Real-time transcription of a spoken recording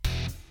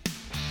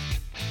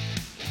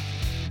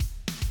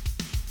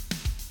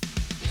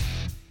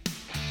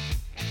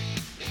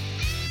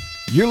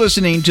You're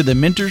listening to the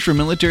Mentors for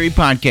Military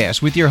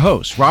podcast with your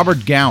hosts,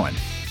 Robert Gowan,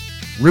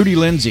 Rudy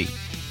Lindsay,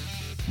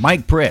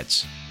 Mike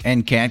Pritz,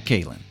 and Kat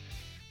Kalin.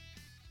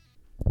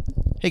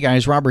 Hey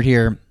guys, Robert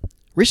here.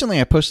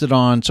 Recently I posted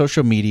on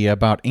social media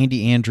about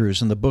Andy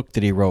Andrews and the book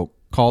that he wrote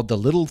called The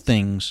Little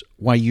Things,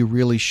 Why You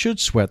Really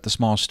Should Sweat the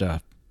Small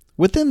Stuff.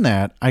 Within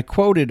that, I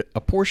quoted a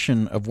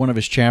portion of one of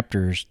his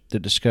chapters that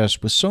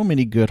discussed with so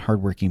many good,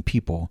 hardworking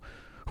people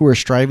who are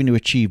striving to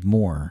achieve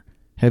more,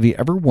 have you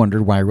ever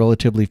wondered why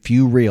relatively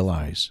few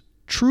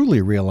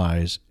truly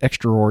realize,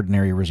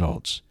 extraordinary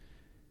results?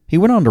 He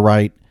went on to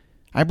write,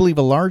 I believe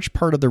a large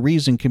part of the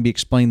reason can be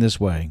explained this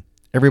way.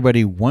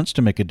 Everybody wants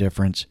to make a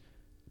difference,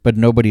 but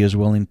nobody is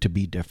willing to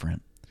be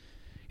different.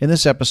 In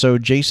this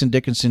episode, Jason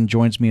Dickinson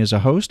joins me as a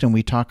host, and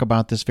we talk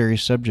about this very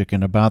subject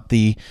and about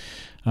the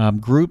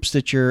groups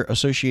that you're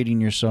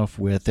associating yourself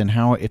with and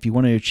how, if you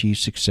want to achieve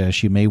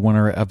success, you may want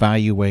to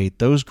evaluate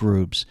those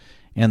groups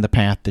and the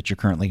path that you're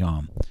currently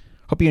on.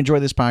 Hope you enjoy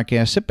this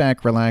podcast. Sit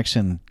back, relax,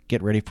 and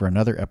get ready for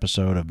another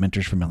episode of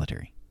Mentors for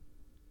Military.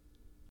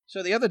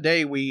 So the other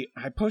day,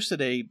 I posted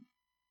a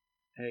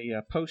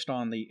post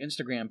on the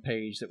Instagram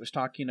page that was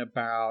talking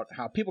about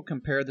how people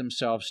compare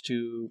themselves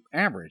to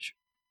average.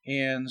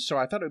 And so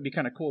I thought it would be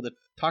kind of cool to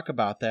talk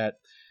about that.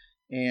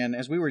 And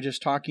as we were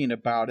just talking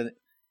about it,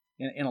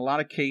 in a lot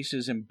of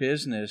cases in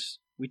business,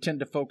 we tend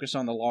to focus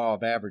on the law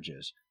of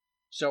averages.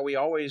 So we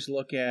always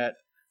look at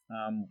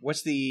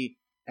what's the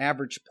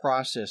average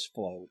process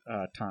flow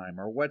time,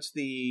 or what's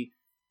the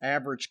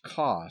average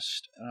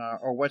cost,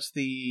 or what's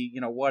the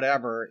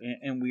whatever,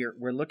 and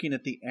we're looking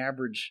at the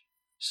average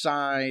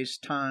size,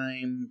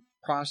 time,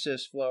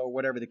 process flow,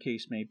 whatever the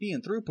case may be,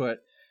 and throughput.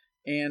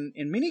 And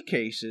in many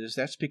cases,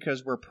 that's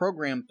because we're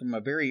programmed from a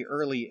very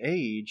early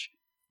age,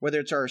 whether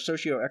it's our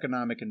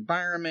socioeconomic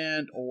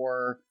environment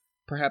or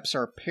perhaps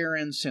our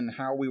parents and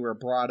how we were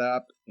brought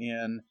up,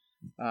 and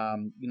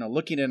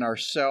looking at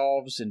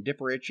ourselves and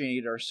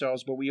differentiate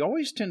ourselves, but we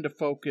always tend to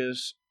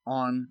focus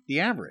on the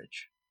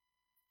average.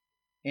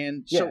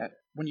 And so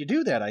when you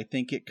do that, I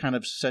think it kind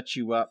of sets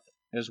you up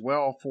as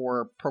well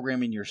for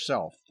programming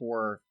yourself,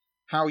 for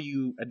how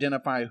you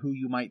identify who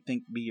you might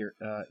think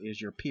is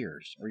your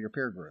peers or your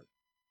peer group.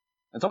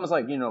 It's almost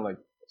like, like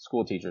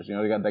school teachers,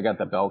 they got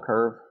the bell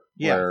curve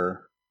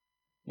where,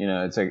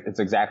 it's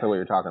exactly what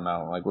you're talking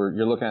about. Like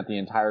you're looking at the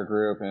entire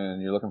group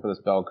and you're looking for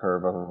this bell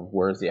curve of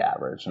where's the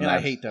average. And that's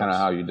I hate those. Kind of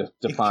how you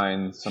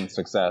define some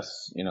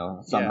success,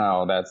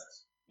 somehow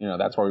that's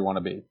where we want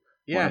to be.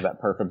 Yeah. We want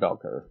that perfect bell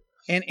curve.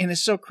 And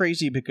it's so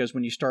crazy because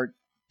when you start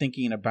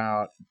thinking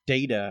about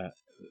data,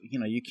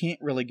 you can't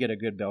really get a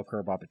good bell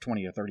curve off of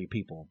 20 or 30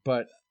 people,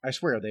 but I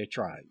swear they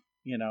tried,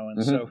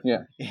 and so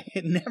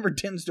it never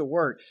tends to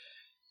work.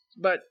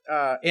 But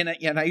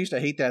and I used to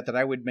hate that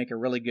I would make a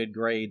really good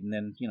grade, and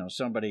then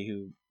somebody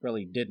who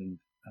really didn't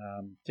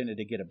tended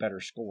to get a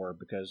better score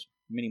because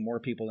many more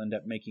people end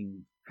up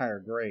making higher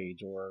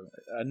grades, or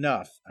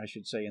enough, I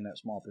should say, in that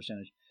small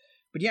percentage.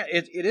 But yeah,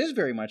 it is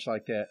very much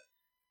like that.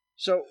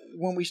 So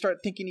when we start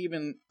thinking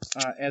even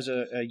as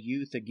a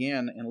youth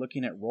again and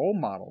looking at role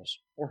models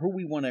or who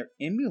we want to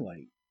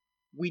emulate,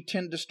 we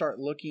tend to start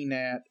looking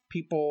at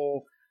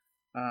people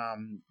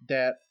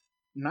that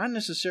not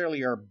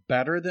necessarily are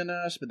better than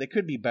us, but they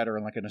could be better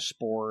in a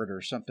sport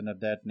or something of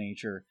that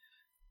nature.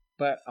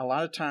 But a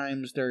lot of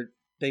times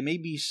they may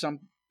be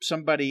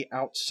somebody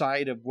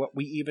outside of what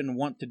we even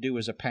want to do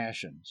as a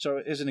passion. So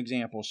as an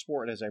example,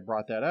 sport, as I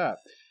brought that up,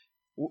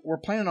 we're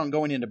planning on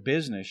going into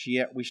business,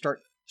 yet we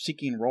start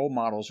seeking role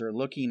models or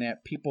looking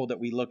at people that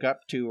we look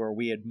up to or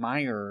we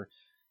admire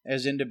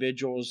as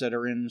individuals that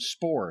are in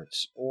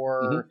sports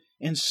or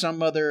in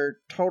some other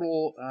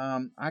total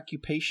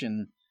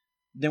occupation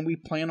than we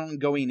plan on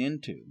going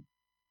into.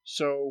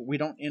 So we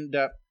don't end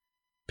up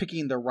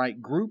picking the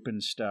right group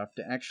and stuff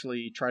to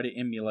actually try to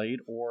emulate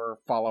or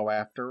follow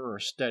after or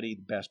study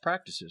the best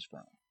practices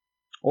from.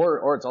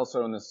 Or it's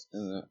also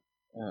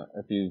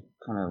if you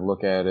kind of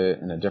look at it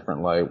in a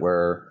different light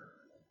where,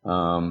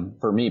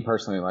 for me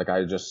personally,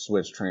 I just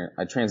switched,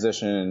 I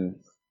transitioned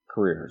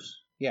careers.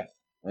 Yeah.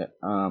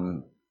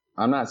 I'm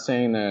not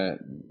saying that,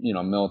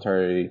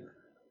 military,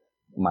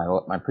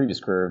 my previous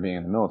career being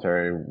in the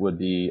military would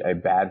be a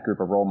bad group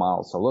of role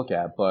models to look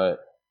at, but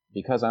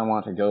because I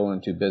want to go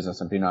into business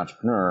and be an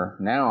entrepreneur,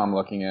 now I'm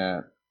looking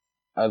at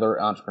other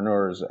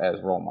entrepreneurs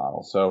as role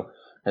models. So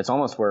it's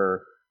almost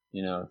where,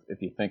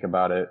 if you think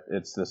about it,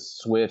 it's this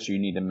switch you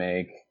need to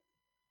make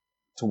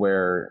to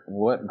where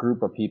what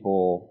group of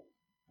people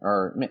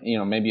or,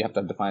 maybe you have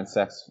to define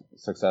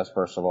success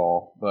first of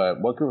all,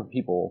 but what group of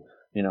people,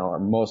 are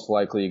most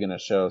likely going to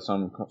show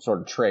some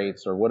sort of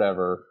traits or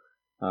whatever,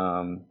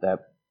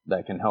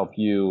 that can help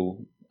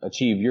you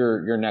achieve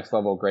your next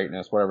level of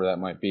greatness, whatever that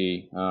might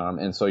be.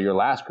 And so your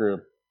last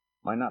group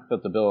might not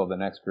fit the bill of the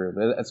next group.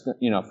 It's,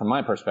 from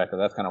my perspective,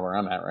 that's kind of where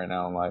I'm at right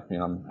now in life.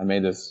 I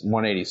made this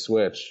 180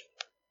 switch,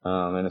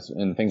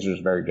 and things are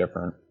just very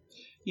different.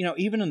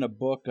 Even in a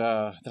book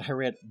that I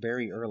read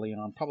very early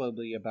on,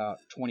 probably about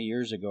 20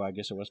 years ago, I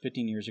guess it was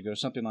 15 years ago,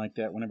 something like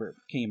that, whenever it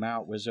came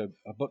out, was a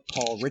book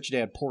called Rich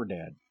Dad, Poor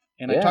Dad.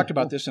 And I talked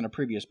about this in a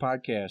previous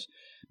podcast.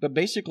 But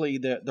basically,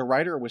 the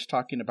writer was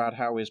talking about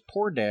how his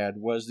poor dad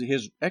was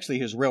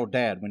his real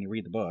dad when you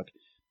read the book.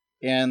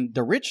 And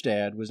the rich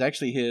dad was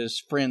actually his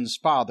friend's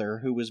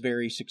father, who was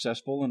very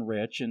successful and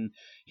rich. And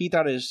he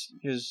thought his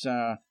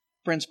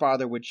friend's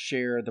father would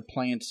share the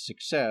plan to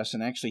success.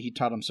 And actually, he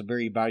taught him some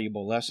very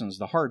valuable lessons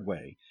the hard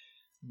way.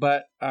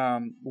 But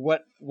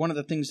one of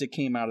the things that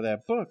came out of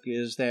that book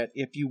is that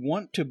if you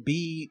want to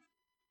be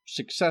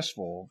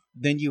successful,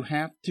 then you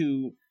have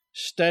to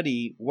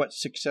study what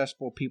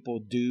successful people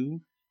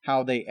do,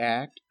 how they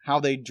act, how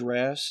they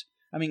dress.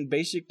 I mean,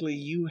 basically,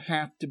 you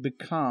have to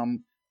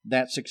become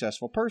that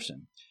successful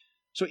person.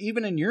 So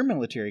even in your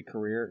military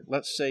career,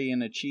 let's say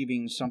in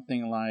achieving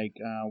something like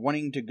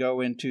wanting to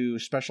go into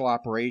special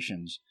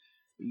operations,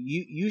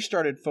 you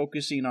started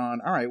focusing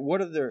on, all right,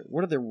 what are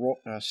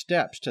the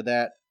steps to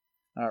that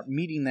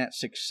meeting that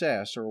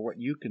success, or what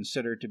you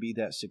consider to be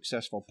that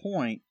successful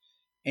point,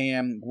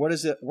 and what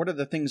are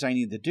the things I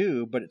need to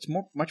do? But it's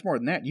much more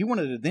than that. You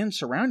wanted to then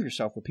surround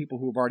yourself with people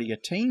who have already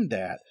attained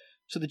that,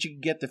 so that you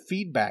can get the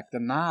feedback, the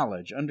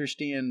knowledge,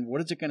 understand what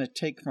is it going to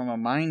take from a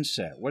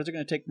mindset, what is it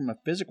going to take from a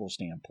physical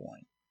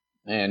standpoint.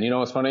 And you know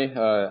what's funny?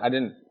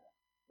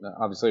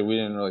 Obviously we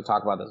didn't really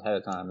talk about this ahead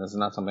of time. This is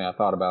not something I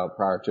thought about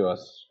prior to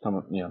us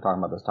talking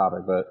about this topic,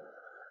 but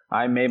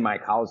I made my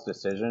college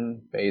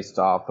decision based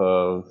off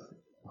of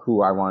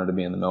who I wanted to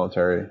be in the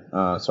military.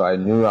 So I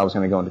knew I was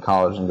going to go into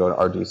college and go to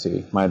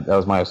RDC. That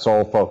was my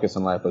sole focus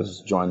in life, was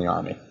join the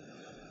Army.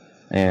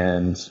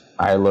 And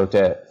I looked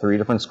at 3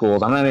 different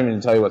schools. I'm not even going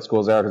to tell you what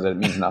schools they are because it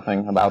means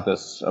nothing about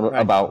this, right,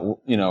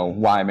 about,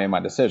 why I made my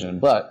decision.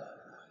 But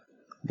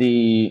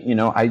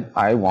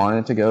I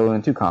wanted to go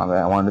into combat.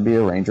 I wanted to be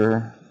a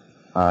Ranger.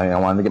 I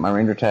wanted to get my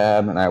Ranger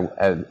tab. And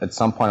at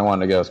some point I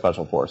wanted to go to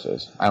Special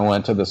Forces. I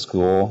went to the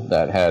school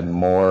that had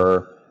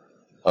more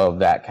of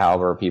that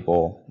caliber of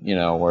people,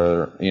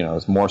 where,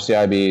 it's more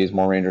CIBs,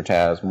 more Ranger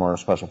tabs, more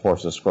Special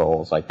Forces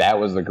scrolls. Like, that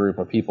was the group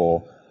of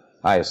people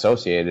I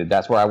associated.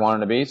 That's where I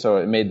wanted to be. So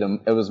it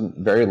was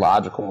very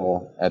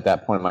logical at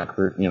that point in my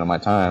career, my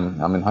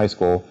time. I'm in high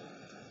school.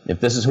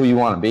 If this is who you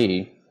want to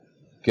be,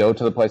 go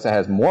to the place that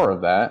has more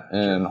of that,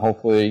 and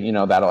hopefully,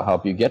 that'll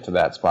help you get to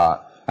that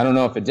spot. I don't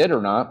know if it did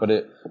or not, but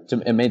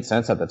it made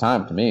sense at the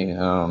time to me.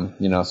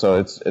 So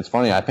it's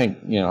funny. I think,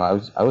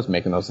 I was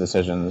making those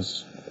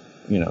decisions,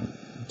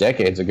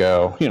 decades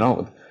ago,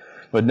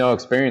 with no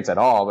experience at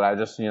all, but I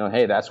just,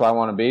 hey, that's where I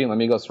want to be. Let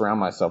me go surround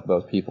myself with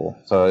those people.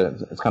 So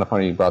it's kind of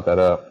funny you brought that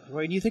up. Well,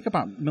 when you think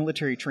about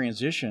military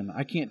transition,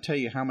 I can't tell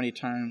you how many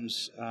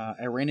times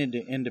I ran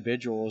into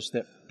individuals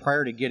that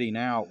prior to getting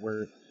out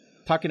were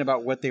talking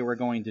about what they were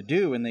going to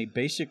do, and they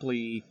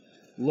basically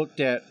looked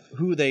at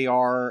who they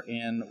are,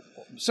 and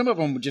some of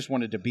them just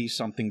wanted to be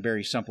something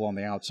very simple on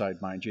the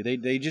outside, mind you.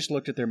 They just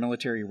looked at their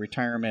military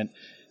retirement,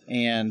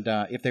 and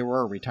if they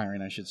were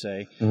retiring, I should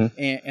say,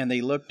 and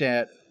they looked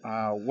at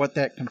what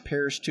that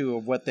compares to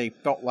of what they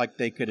felt like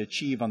they could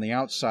achieve on the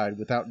outside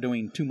without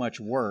doing too much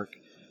work.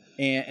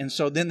 And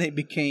so then they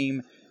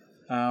became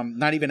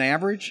not even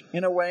average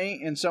in a way.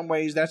 In some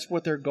ways, that's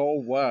what their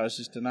goal was,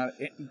 is to not.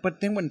 But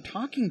then when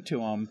talking to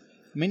them,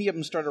 many of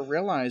them started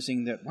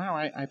realizing that, wow,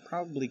 I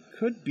probably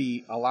could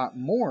be a lot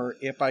more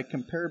if I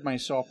compared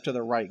myself to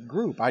the right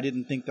group. I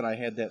didn't think that I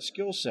had that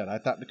skill set. I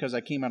thought because I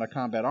came out of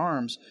combat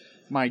arms,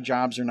 my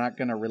jobs are not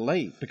going to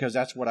relate, because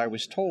that's what I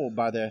was told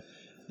by the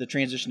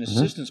transition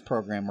assistance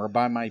program or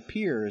by my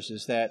peers,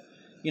 is that,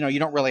 you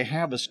don't really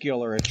have a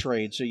skill or a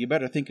trade, so you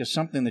better think of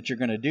something that you're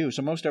going to do.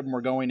 So most of them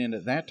were going into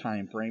that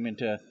time frame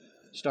into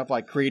stuff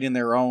like creating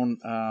their own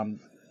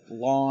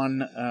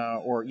lawn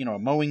or, a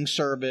mowing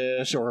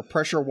service or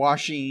pressure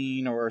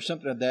washing or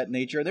something of that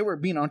nature. They were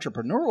being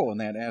entrepreneurial in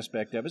that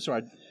aspect of it,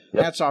 so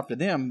hats off to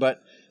them.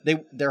 But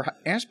their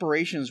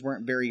aspirations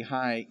weren't very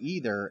high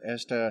either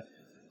as to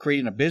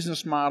creating a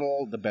business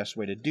model, the best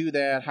way to do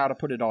that, how to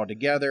put it all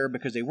together,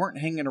 because they weren't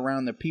hanging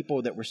around the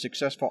people that were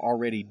successful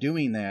already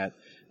doing that.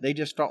 They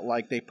just felt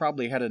like they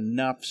probably had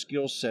enough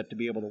skill set to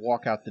be able to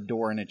walk out the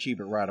door and achieve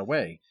it right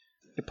away.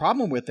 The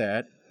problem with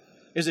that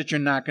is that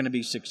you're not going to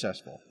be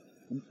successful.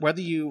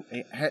 Whether you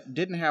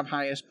didn't have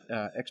high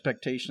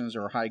expectations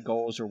or high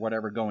goals or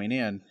whatever going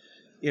in,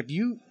 if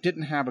you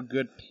didn't have a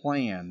good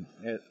plan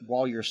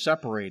while you're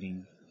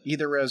separating,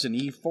 either as an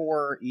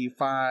E4,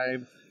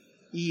 E5,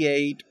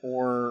 E8,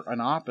 or an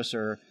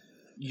officer,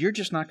 you're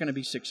just not going to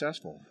be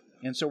successful.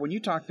 And so when you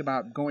talked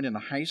about going into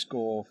high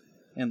school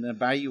and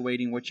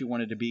evaluating what you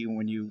wanted to be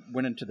when you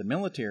went into the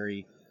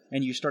military,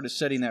 and you started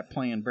setting that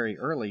plan very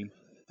early,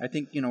 I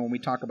think, when we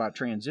talk about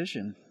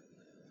transition,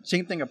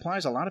 same thing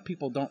applies. A lot of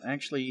people don't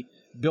actually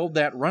build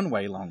that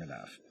runway long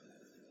enough.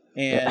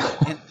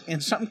 And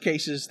in some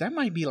cases, that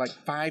might be like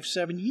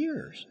 5-7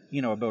 years,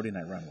 of building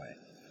that runway.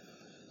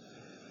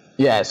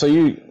 Yeah,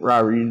 so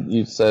Robert,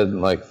 you said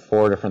like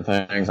 4 different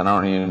things, and I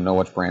don't even know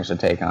which branch to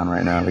take on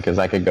right now, because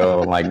I could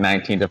go like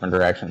 19 different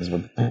directions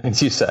with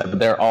things you said, but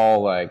they're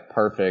all like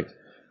perfect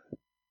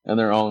in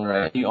their own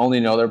right. You only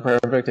know they're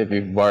perfect if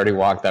you've already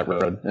walked that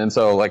road. And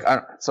so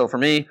so for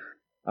me,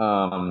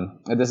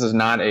 this is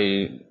not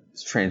a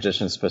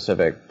transition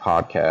specific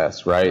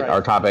podcast, right?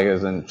 Our topic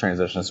isn't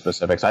transition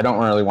specific, so I don't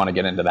really want to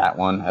get into that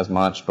one as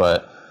much,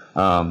 but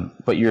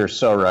you're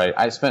so right.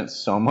 I spent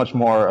so much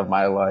more of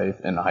my life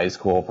in high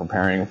school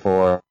preparing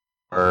for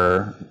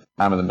time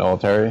in the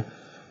military.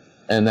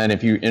 And then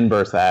if you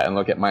inverse that and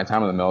look at my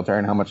time in the military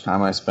and how much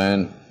time I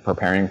spent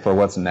preparing for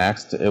what's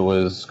next, it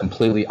was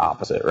completely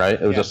opposite,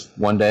 right? It was just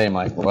one day I'm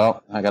like,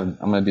 well, I'm going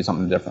to do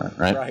something different,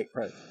 right?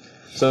 Right.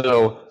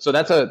 So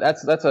that's a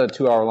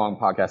 2-hour long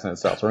podcast in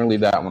itself. So we're going to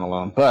leave that one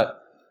alone.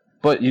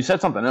 But you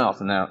said something else,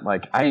 and that,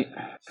 like, I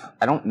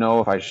don't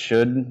know if I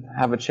should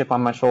have a chip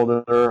on my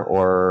shoulder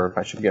or if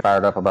I should get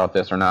fired up about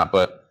this or not,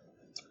 but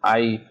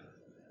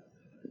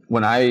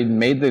when I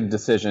made the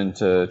decision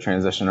to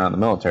transition out of the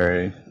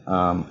military,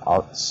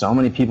 so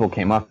many people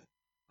came up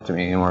to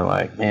me and were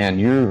like,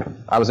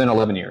 man, I was in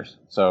 11 years.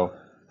 So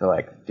they're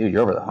like, dude,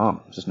 you're over the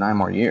hump. Just 9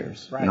 more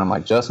years. Right. And I'm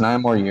like, just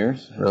 9 more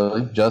years?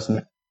 Really? Just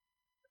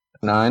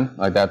 9?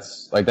 Like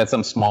that's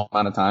some small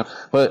amount of time.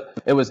 But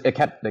they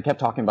kept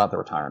talking about the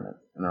retirement.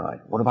 And they're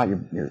like, what about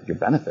your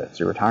benefits,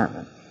 your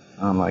retirement?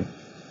 And I'm like,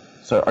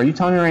 so are you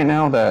telling me right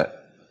now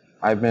that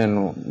I've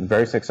been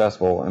very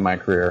successful in my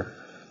career,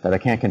 that I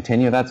can't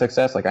continue that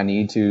success? Like, I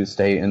need to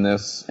stay in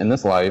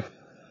this life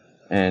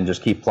and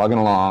just keep plugging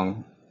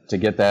along to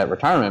get that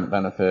retirement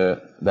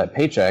benefit, that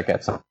paycheck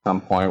at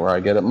some point where I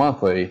get it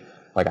monthly.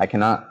 Like, I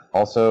cannot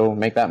also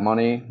make that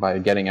money by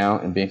getting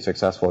out and being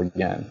successful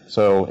again.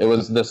 So it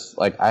was this,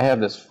 like, I have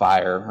this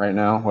fire right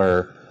now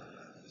where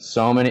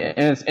so many,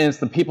 and it's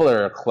the people that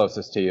are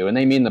closest to you, and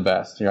they mean the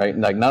best, right?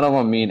 Like, none of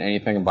them mean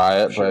anything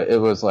by it, but it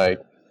was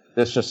like,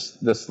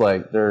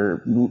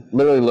 they're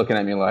literally looking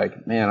at me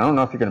like, man, I don't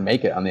know if you're going to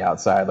make it on the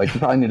outside. Like, you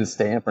probably need to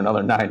stay in for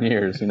another 9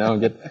 years,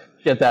 and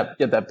get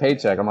that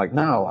paycheck. I'm like,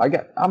 no,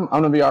 I'm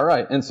going to be all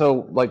right. And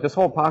so, like, this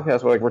whole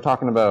podcast, we're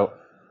talking about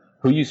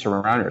who you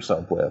surround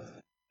yourself with.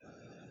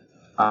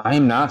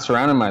 I'm not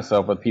surrounding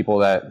myself with people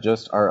that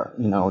just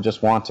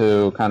just want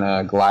to kind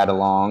of glide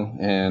along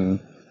and,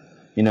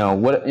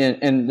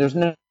 and there's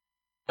no,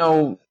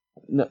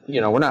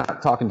 we're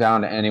not talking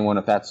down to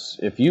anyone.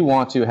 If you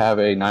want to have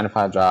a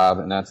 9-to-5 job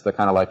and that's the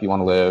kind of life you want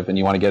to live and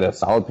you want to get a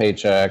solid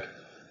paycheck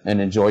and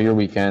enjoy your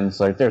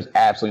weekends, like, there's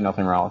absolutely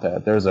nothing wrong with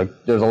that. There's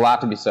a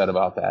lot to be said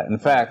about that. In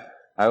fact,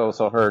 I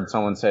also heard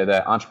someone say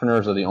that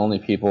entrepreneurs are the only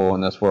people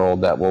in this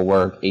world that will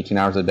work 18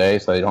 hours a day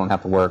so they don't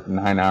have to work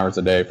 9 hours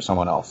a day for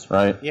someone else,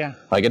 right? Yeah.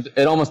 Like,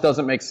 it almost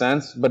doesn't make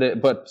sense, but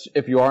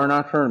if you are an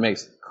entrepreneur, it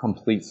makes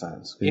complete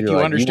sense. If you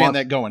understand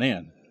that going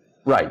in.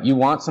 Right. You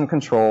want some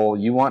control.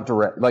 You want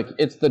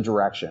it's the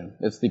direction.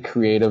 It's the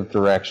creative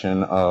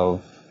direction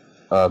of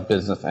a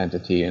business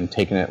entity and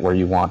taking it where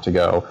you want to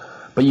go.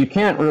 But you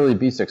can't really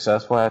be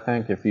successful, I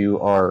think, if you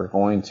are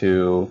going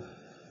to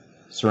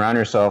surround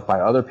yourself by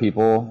other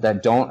people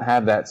that don't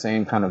have that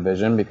same kind of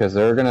vision, because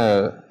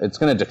it's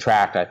going to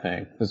detract, I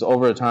think. Because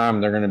over time,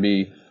 they're going to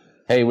be,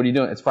 hey, what are you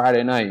doing? It's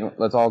Friday night.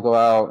 Let's all go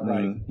out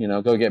and,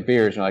 go get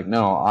beers. You're like,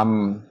 no,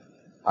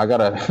 I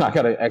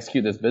gotta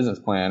execute this business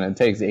plan. It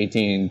takes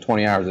 18,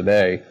 20 hours a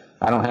day.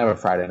 I don't have a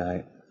Friday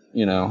night,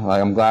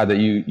 like, I'm glad that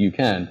you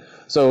can.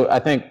 So I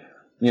think,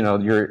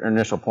 your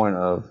initial point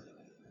of,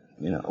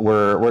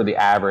 we're the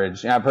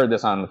average. I've heard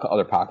this on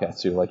other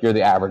podcasts too. Like, you're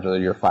the average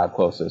of your 5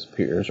 closest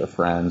peers or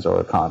friends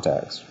or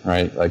contacts,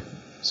 right? Like,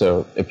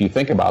 so if you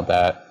think about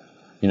that,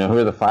 who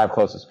are the 5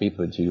 closest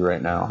people to you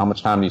right now? How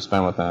much time do you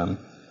spend with them?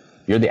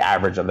 You're the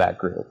average of that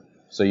group.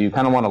 So you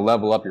kind of want to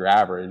level up your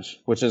average,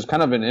 which is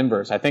kind of an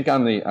inverse. I think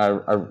on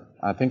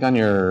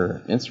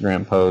your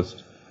Instagram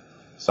post,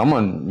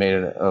 someone made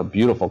a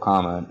beautiful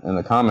comment, and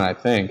the comment, I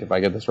think, if I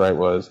get this right,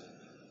 was,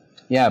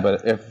 yeah,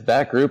 but if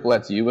that group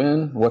lets you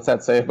in, what's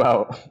that say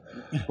about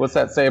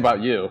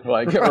you,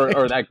 like,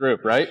 or that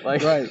group, right?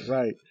 Like,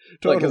 right,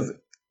 totally.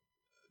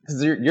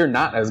 Because you're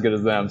not as good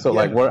as them, so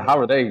like, how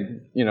are they?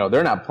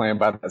 They're not playing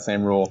by that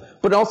same rule.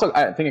 But also,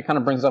 I think it kind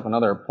of brings up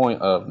another point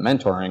of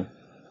mentoring.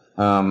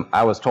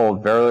 I was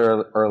told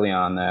very early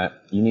on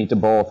that you need to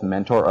both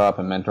mentor up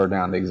and mentor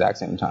down at the exact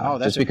same time. Oh,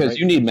 that's just because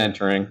you need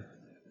mentoring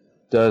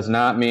does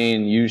not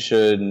mean you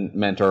should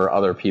mentor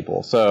other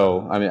people.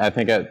 So, I mean, I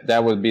think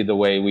that would be the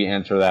way we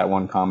answer that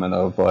one comment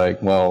of,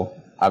 like, well,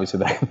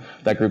 obviously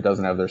that group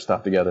doesn't have their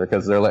stuff together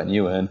because they're letting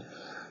you in.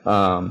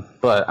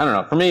 But I don't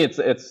know. For me, it's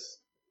it's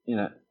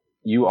a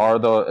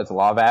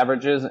law of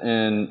averages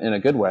in a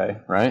good way,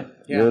 right?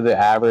 Yeah. You're the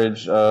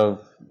average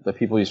of the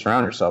people you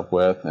surround yourself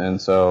with, and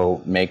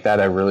so make that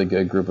a really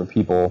good group of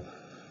people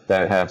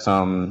that have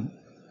some,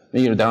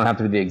 they don't have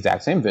to be the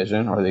exact same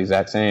vision or the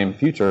exact same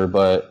future,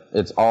 but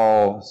it's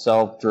all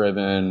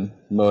self-driven,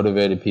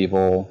 motivated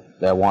people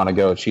that want to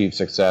go achieve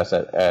success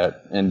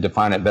and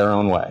define it their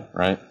own way,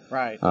 right?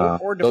 Right,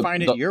 or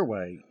define it your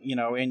way,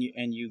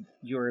 and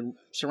you're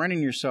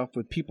surrounding yourself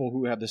with people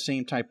who have the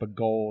same type of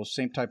goals,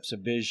 same types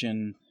of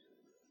vision.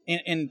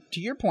 And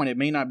to your point, it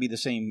may not be the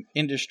same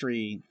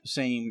industry,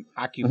 same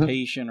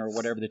occupation, or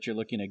whatever that you're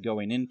looking at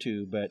going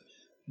into, but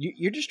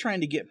you're just trying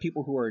to get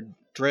people who are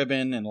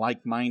driven and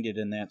like-minded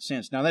in that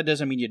sense. Now, that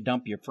doesn't mean you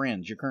dump your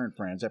current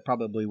friends. That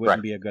probably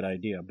wouldn't be a good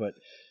idea, but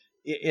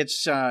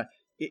it's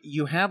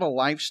you have a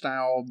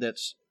lifestyle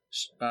that's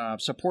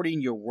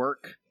supporting your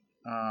work,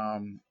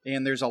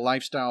 and there's a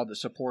lifestyle that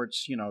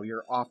supports,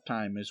 your off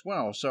time as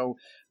well. So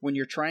when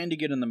you're trying to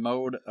get in the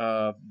mode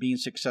of being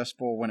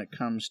successful when it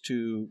comes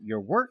to your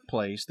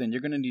workplace, then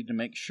you're going to need to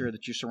make sure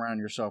that you surround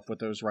yourself with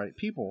those right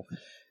people.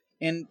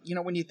 And,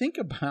 when you think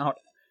about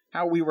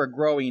how we were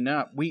growing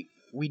up, we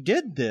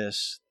did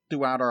this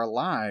throughout our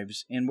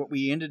lives. And what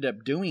we ended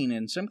up doing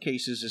in some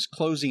cases is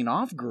closing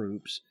off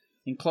groups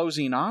and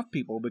closing off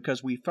people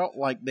because we felt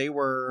like they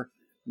were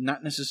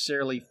not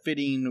necessarily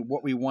fitting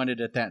what we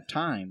wanted at that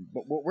time.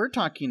 But what we're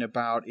talking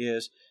about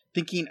is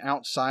thinking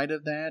outside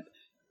of that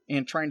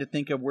and trying to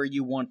think of where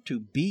you want to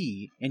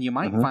be. And you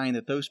might find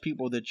that those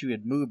people that you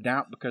had moved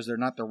out because they're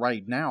not the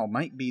right now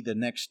might be the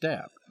next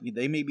step.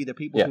 They may be the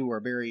people who are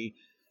very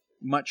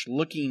much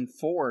looking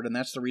forward, and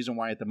that's the reason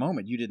why at the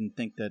moment you didn't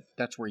think that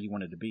that's where you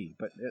wanted to be,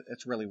 but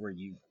that's really where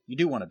you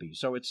do want to be.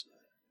 So it's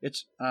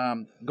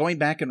going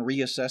back and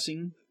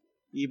reassessing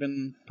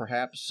even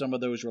perhaps some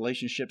of those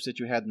relationships that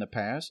you had in the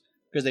past,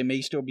 because they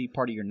may still be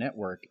part of your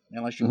network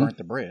unless you burnt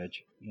the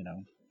bridge.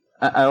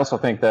 I also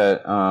think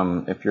that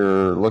if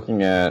you're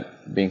looking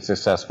at being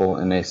successful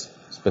in a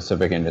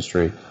specific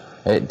industry,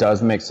 it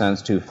does make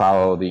sense to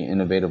follow the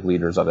innovative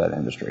leaders of that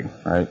industry,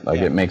 right?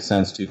 Like it makes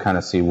sense to kind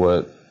of see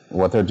what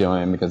they're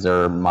doing because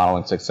they're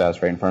modeling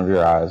success right in front of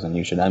your eyes, and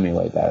you should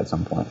emulate that at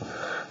some point.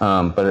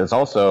 But it's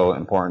also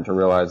important to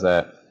realize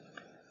that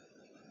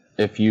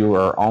if you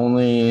are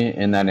only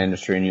in that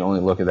industry and you only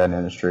look at that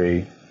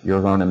industry,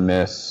 you're going to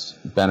miss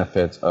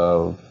benefits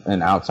of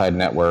an outside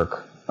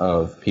network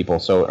of people.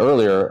 So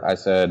earlier I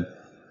said,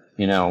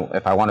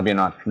 if I want to be an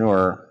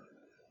entrepreneur,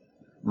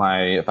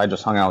 if I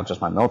just hung out with just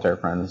my military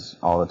friends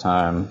all the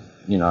time,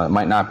 it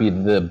might not be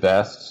the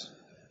best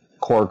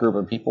core group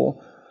of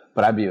people,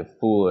 but I'd be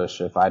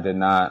foolish if I did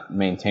not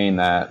maintain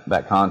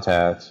that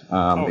contact,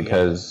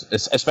 because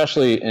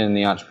especially in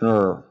the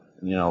entrepreneur,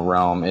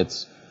 realm,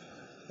 it's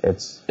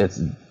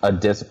a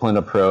disciplined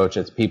approach.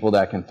 It's people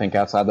that can think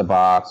outside the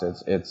box.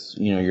 It's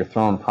you're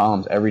throwing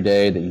problems every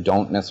day that you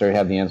don't necessarily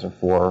have the answer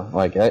for.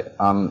 Like,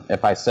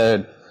 if I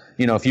said,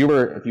 if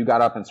you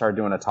got up and started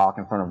doing a talk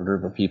in front of a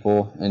group of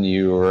people and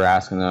you were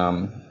asking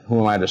them, who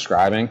am I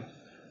describing?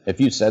 If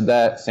you said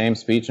that same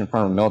speech in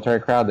front of a military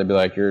crowd, they'd be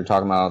like, you're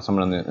talking about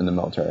someone in the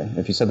military.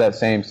 If you said that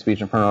same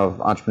speech in front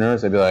of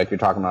entrepreneurs, they'd be like, you're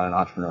talking about an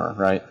entrepreneur,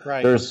 right?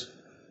 Right. There's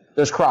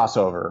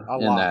crossover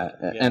in that.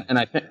 Yeah. And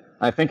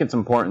I think it's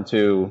important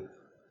to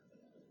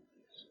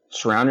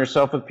surround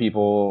yourself with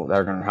people that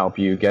are going to help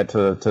you get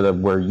to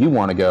where you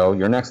want to go,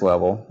 your next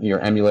level. You're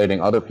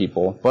emulating other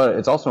people. But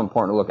it's also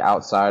important to look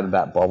outside of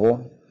that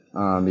bubble,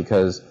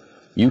 because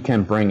you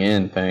can bring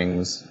in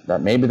things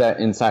that maybe that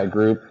inside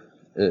group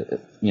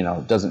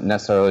doesn't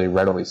necessarily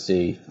readily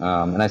see.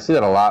 And I see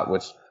that a lot,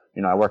 which,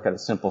 I work at a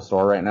simple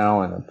store right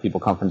now and people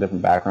come from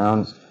different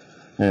backgrounds,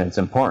 and it's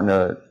important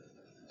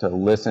to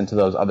listen to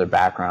those other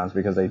backgrounds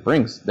because they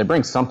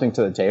bring something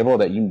to the table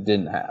that you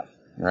didn't have,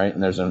 right?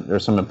 And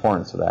there's some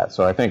importance to that.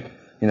 So I think,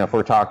 if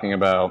we're talking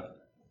about,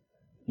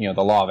 the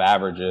law of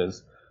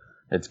averages,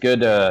 it's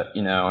good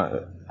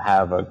to,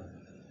 have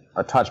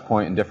a touch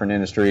point in different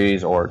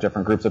industries or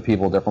different groups of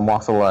people, different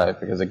walks of life,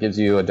 because it gives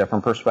you a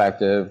different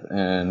perspective,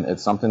 and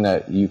it's something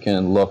that you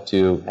can look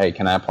to, hey,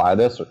 can I apply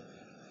this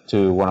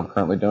to what I'm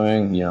currently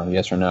doing?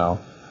 Yes or no.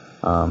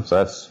 So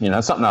that's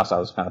something else I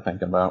was kind of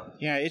thinking about.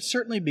 Yeah, it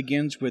certainly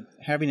begins with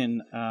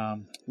having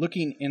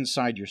looking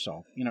inside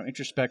yourself,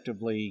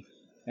 introspectively,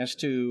 as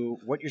to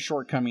what your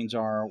shortcomings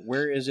are.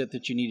 Where is it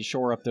that you need to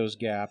shore up those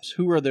gaps?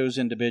 Who are those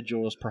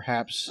individuals,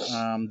 perhaps,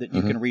 that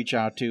you can reach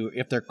out to?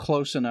 If they're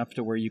close enough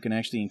to where you can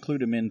actually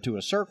include them into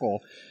a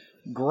circle,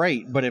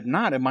 great. But if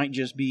not, it might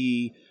just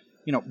be,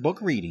 book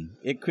reading.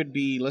 It could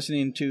be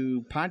listening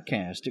to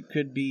podcasts. It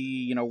could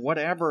be,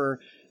 whatever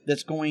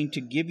that's going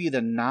to give you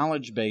the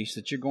knowledge base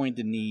that you're going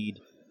to need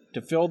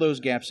to fill those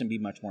gaps and be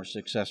much more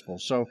successful.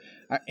 So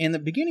in the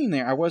beginning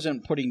there, I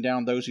wasn't putting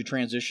down those who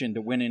transitioned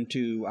to went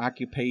into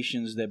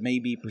occupations that may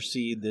be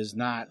perceived as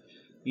not,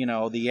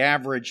 the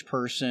average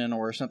person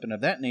or something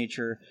of that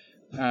nature.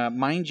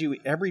 Mind you,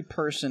 every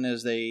person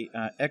as they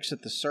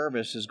exit the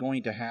service is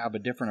going to have a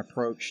different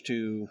approach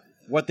to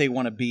what they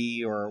want to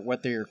be or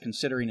what they're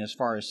considering as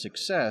far as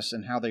success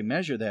and how they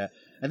measure that.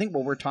 I think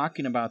what we're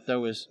talking about,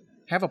 though, is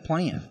have a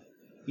plan.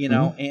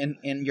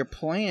 And your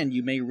plan,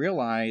 you may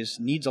realize,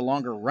 needs a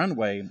longer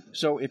runway.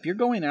 So if you're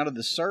going out of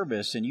the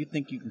service and you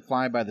think you can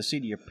fly by the seat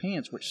of your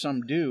pants, which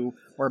some do,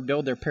 or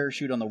build their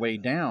parachute on the way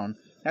down,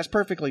 that's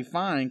perfectly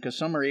fine because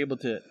some are able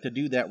to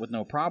do that with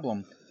no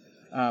problem.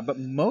 But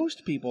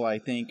most people, I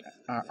think,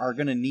 are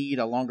going to need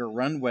a longer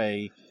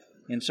runway.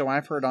 And so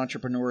I've heard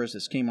entrepreneurs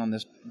that came on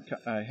this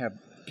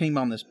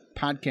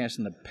podcast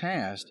in the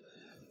past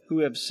who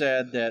have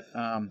said that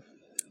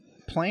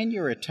plan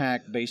your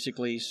attack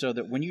basically so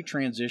that when you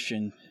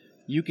transition,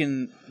 you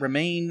can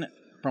remain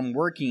from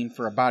working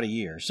for about a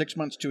year, 6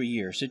 months to a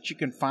year, so that you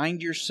can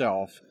find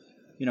yourself,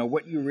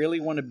 what you really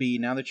want to be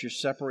now that you're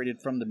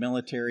separated from the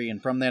military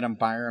and from that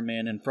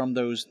environment and from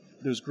those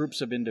groups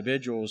of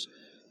individuals.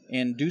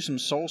 and do some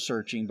soul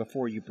searching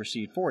before you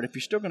proceed forward. If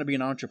you're still going to be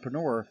an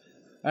entrepreneur,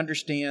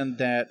 understand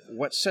that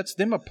what sets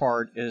them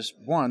apart is,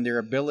 one, their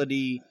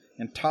ability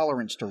and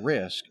tolerance to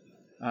risk,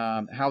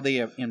 how they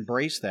have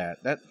embraced that.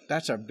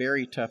 That's a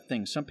very tough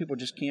thing. Some people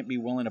just can't be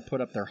willing to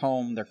put up their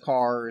home, their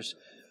cars,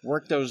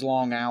 work those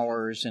long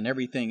hours and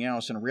everything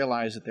else, and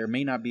realize that there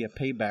may not be a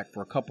payback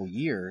for a couple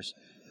years.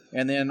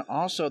 And then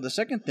also the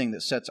second thing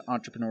that sets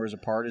entrepreneurs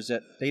apart is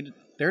that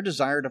their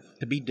desire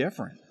to be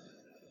different.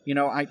 You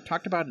know, I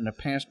talked about in a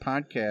past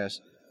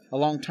podcast a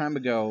long time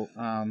ago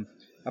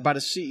about a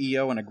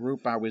CEO in a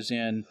group I was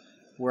in,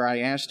 where I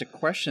asked a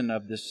question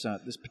of this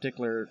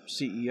particular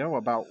CEO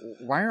about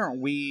why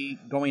aren't we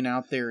going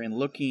out there and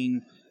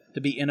looking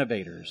to be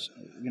innovators?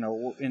 You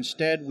know,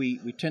 instead we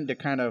tend to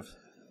kind of,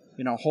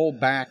 you know, hold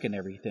back and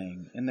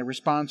everything. And the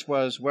response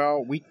was,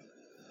 well,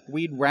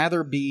 we'd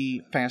rather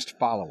be fast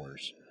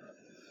followers.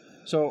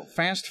 So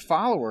fast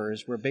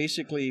followers were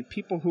basically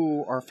people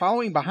who are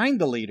following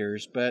behind the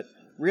leaders, but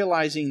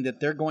realizing that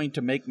they're going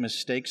to make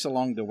mistakes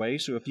along the way.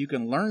 So if you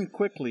can learn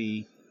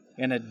quickly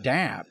and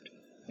adapt,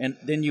 and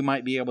then you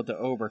might be able to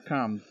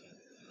overcome.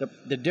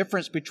 The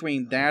difference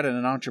between that and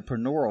an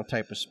entrepreneurial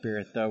type of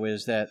spirit, though,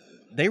 is that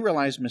they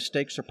realize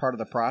mistakes are part of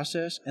the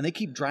process, and they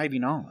keep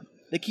driving on.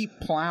 They keep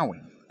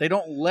plowing. They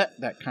don't let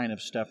that kind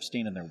of stuff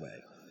stand in their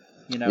way.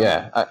 You know?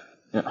 Yeah.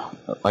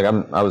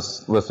 I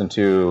was listening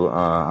to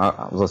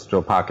a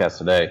podcast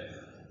today,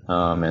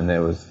 and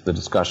the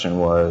discussion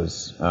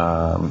was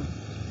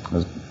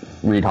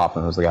Reid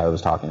Hoffman was the guy that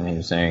was talking, and he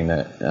was saying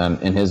that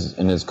in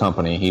his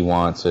company he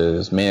wants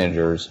his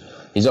managers.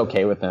 He's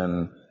okay with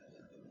them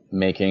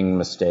making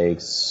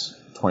mistakes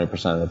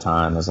 20% of the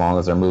time as long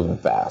as they're moving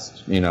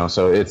fast. You know,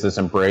 so it's this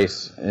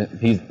embrace.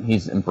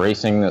 He's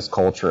embracing this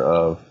culture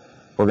of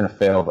we're going to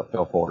fail but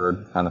fail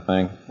forward kind of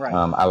thing. Right.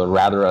 I would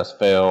rather us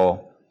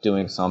fail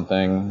doing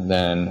something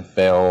than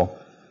fail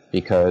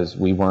because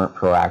we weren't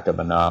proactive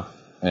enough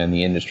and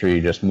the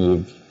industry just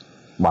moved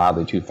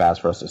wildly too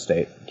fast for us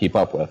to keep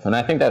up with. And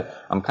I think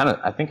that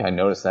I think I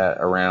noticed that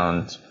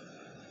around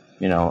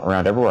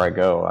everywhere I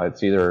go.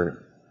 It's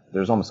either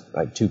there's almost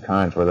like two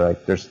kinds where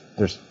like there's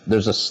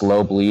a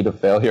slow bleed of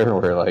failure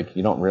where like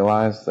you don't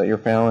realize that you're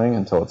failing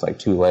until it's like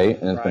too late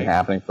and it's been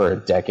happening for a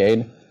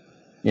decade,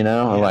 you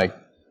know,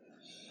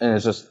 and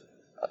it's just,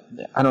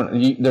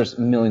 there's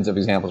millions of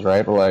examples,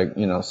 right? But like,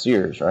 you know,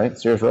 Sears, right?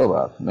 Sears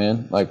Roebuck,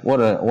 man, like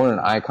what an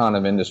icon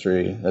of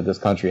industry that this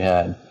country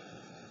had.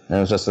 And it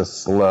was just a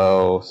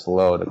slow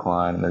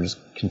decline, and they're just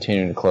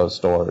continuing to close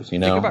stores, you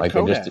know? Think about like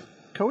Kodak.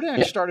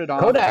 Kodak started off.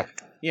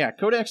 Kodak. Yeah,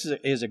 Kodak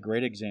is a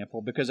great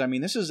example because, I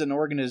mean, this is an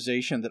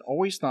organization that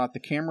always thought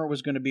the camera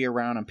was going to be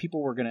around and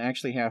people were going to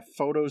actually have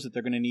photos that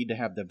they're going to need to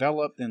have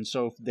developed. And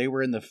so they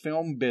were in the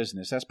film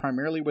business. That's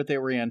primarily what they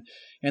were in.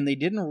 And they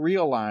didn't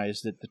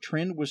realize that the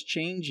trend was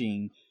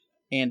changing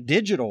and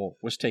digital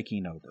was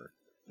taking over.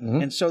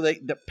 Mm-hmm. And so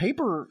the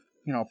paper,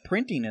 you know,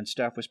 printing and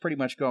stuff was pretty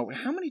much going,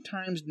 how many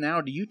times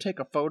now do you take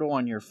a photo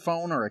on your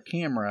phone or a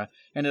camera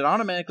and it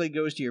automatically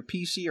goes to your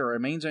PC or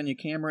remains on your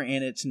camera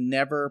and it's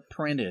never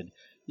printed?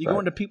 You go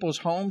into people's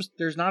homes,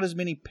 there's not as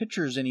many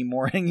pictures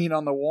anymore hanging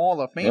on the wall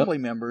of family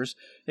members,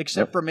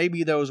 except for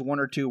maybe those one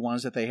or two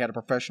ones that they had a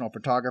professional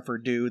photographer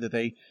do, that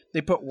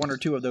they put one or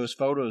two of those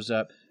photos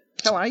up.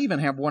 Hell, I even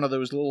have one of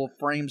those little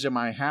frames in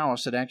my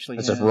house that actually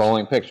has... It's just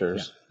rolling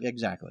pictures. Yeah,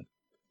 exactly.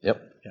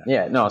 Yep.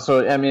 Yeah, no,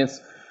 so, I mean,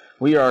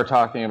 we are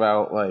talking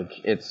about,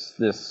 like, it's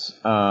this,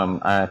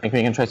 I think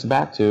we can trace it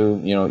back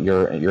to, you know,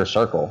 your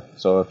circle.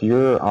 So if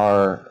you're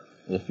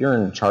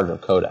in charge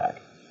of Kodak,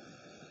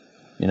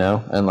 you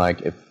know, and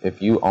like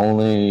if you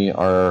only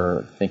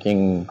are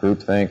thinking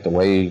groupthink the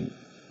way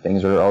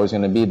things are always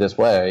going to be this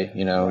way,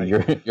 you know, you're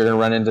going to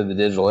run into the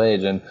digital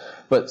age.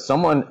 But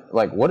someone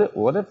like what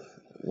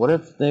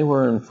if they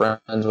were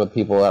friends with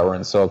people that were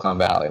in Silicon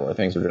Valley where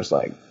things were just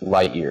like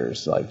light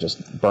years, like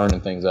just burning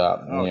things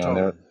up. Oh, you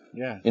know,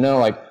 totally. You know,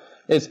 like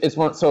it's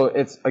one. So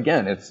it's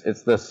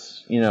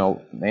this, you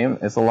know,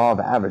 it's the law of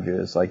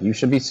averages. Like you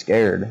should be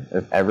scared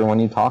if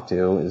everyone you talk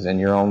to is in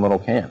your own little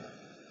camp,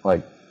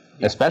 like.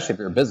 Especially if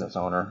you're a business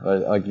owner,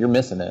 like you're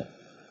missing it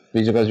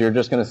because you're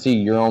just going to see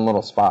your own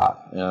little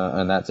spot,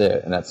 and that's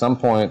it. And at some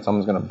point,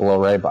 someone's going to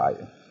blow right by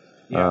you.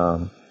 Yeah.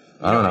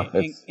 I don't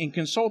know. In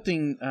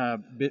consulting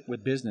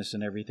with business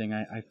and everything,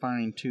 I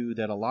find too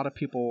that a lot of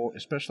people,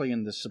 especially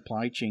in the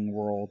supply chain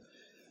world,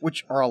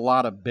 which are a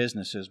lot of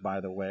businesses,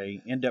 by the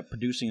way, end up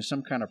producing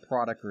some kind of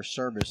product or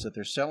service that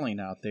they're selling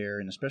out there,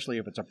 and especially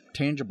if it's a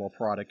tangible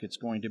product, it's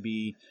going to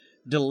be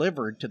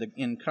delivered to the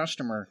end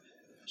customer.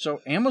 So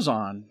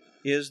Amazon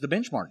is the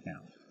benchmark now,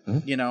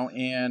 you know,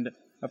 and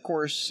of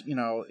course, you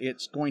know,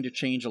 it's going to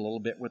change a little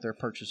bit with their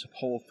purchase of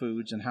Whole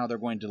Foods and how they're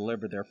going to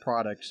deliver their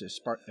products as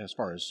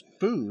far as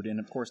food. And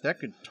of course, that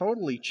could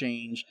totally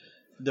change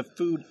the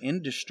food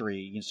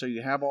industry. And so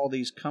you have all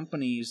these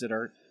companies that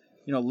are,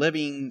 you know,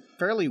 living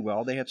fairly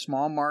well. They had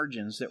small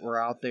margins that were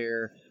out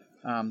there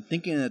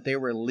thinking that they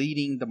were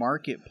leading the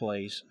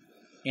marketplace.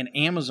 And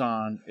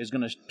Amazon is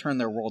going to turn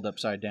their world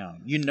upside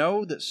down. You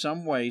know that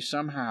some way,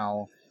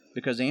 somehow,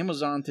 because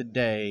Amazon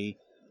today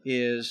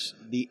is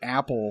the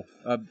Apple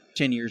of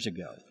 10 years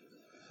ago.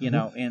 You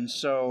know, and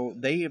so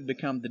they have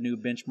become the new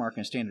benchmark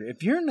and standard.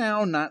 If you're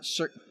now not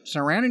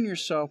surrounding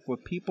yourself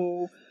with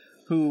people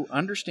who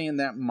understand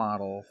that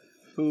model,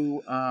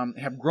 who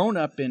have grown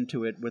up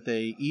into it with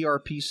a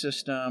ERP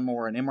system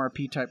or an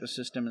MRP type of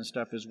system and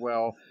stuff as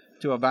well,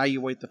 to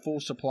evaluate the full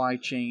supply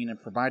chain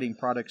and providing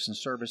products and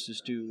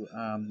services to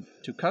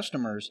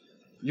customers,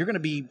 you're going to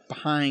be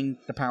behind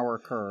the power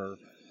curve,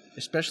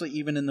 especially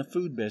even in the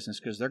food business,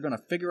 because they're going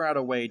to figure out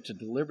a way to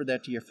deliver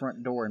that to your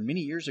front door. And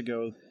many years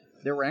ago,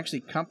 there were actually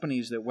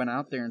companies that went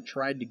out there and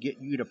tried to get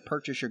you to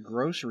purchase your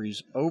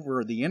groceries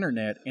over the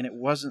internet, and it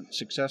wasn't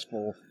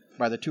successful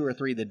by the 2 or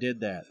 3 that did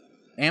that.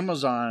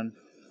 Amazon,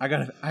 I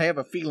have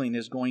a feeling,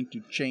 is going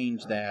to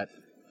change that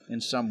in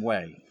some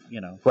way,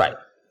 you know. Right.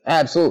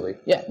 Absolutely.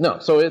 Yeah. No.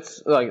 So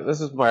it's like, this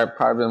is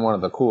probably been one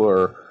of the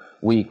cooler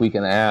week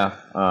and a half,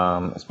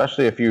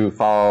 especially if you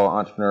follow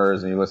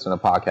entrepreneurs and you listen to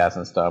podcasts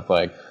and stuff.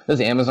 Like, this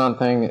Amazon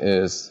thing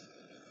is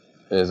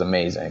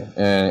amazing,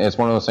 and it's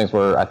one of those things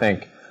where I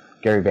think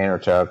Gary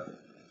Vaynerchuk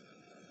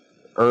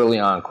early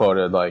on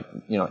quoted, like,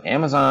 you know,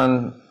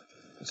 Amazon,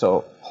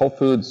 so Whole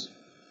Foods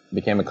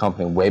became a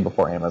company way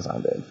before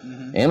Amazon did.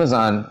 Mm-hmm.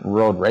 Amazon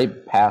rode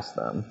right past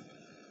them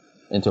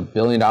into a $1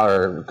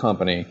 billion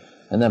company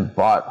and then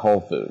bought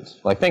Whole Foods.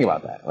 Like, think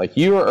about that. Like,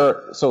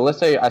 so let's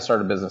say I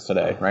start a business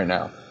today, right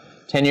now.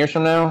 10 years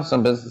from now,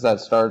 some business that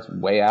starts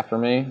way after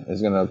me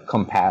is going to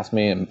come past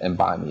me and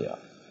buy me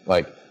up.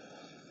 Like,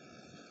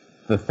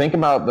 think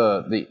about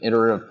the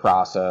iterative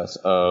process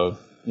of,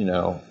 you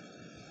know,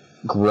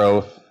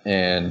 growth,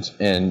 and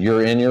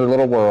you're in your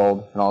little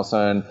world, and all of a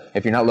sudden,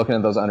 if you're not looking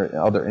at those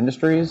other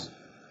industries,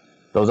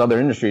 those other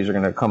industries are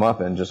going to come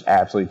up and just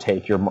absolutely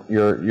take your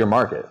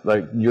market.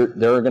 Like,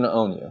 they're going to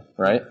own you,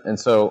 right? And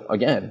so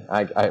again,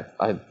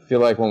 I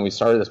feel like when we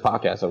started this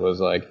podcast, it was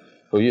like,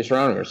 who you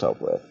surround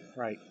yourself with,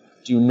 right?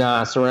 Do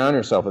not surround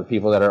yourself with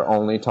people that are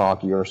only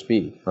talk your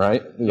speak,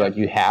 right? Like,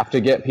 you have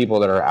to get people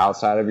that are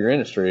outside of your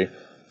industry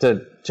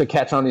to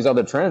catch on these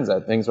other trends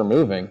that things are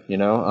moving, you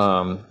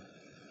know.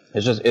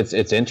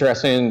 It's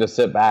interesting to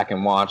sit back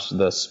and watch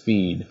the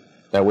speed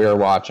that we are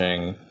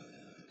watching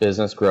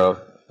business growth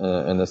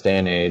in this day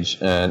and age,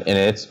 and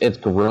it's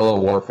guerrilla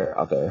warfare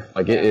out there.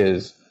 Like, it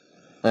is,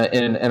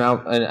 and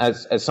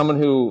as someone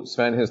who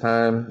spent his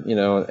time, you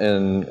know,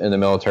 in the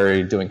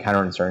military doing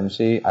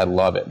counterinsurgency, I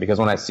love it, because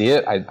when I see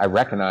it, I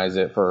recognize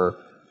it for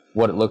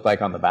what it looked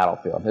like on the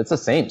battlefield. It's the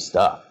same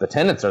stuff. The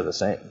tenets are the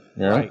same,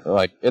 you know. Right.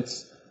 Like,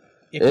 it's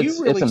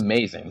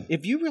amazing.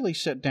 If you really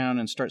sit down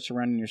and start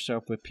surrounding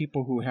yourself with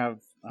people who have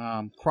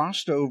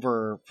crossed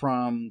over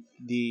from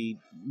the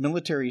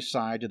military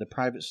side to the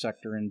private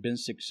sector and been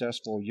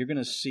successful, you're going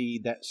to see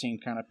that same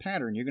kind of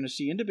pattern. You're going to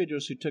see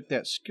individuals who took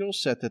that skill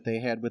set that they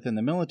had within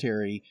the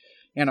military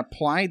and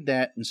applied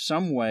that in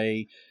some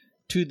way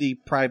to the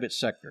private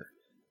sector.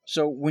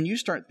 So when you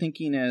start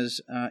thinking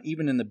as,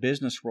 even in the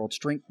business world,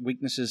 strengths,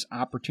 weaknesses,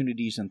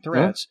 opportunities, and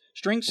threats,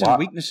 strengths and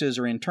weaknesses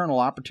are internal,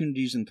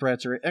 opportunities and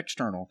threats are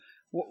external.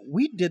 Well,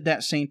 we did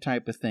that same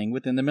type of thing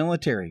within the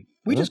military.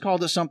 We just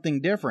called it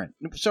something different.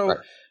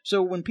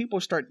 So when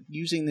people start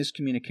using this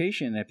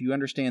communication, if you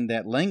understand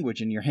that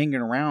language and you're hanging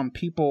around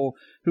people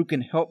who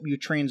can help you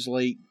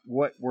translate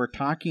what we're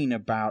talking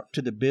about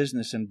to the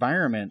business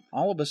environment,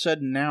 all of a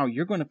sudden now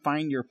you're going to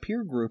find your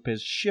peer group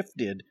has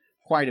shifted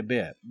quite a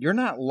bit. You're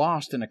not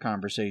lost in a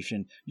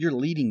conversation. You're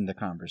leading the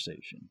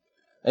conversation.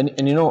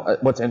 And you know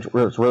what's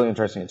really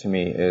interesting to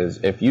me is,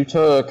 if you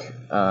took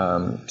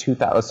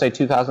let's say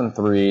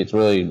 2003, it's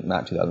really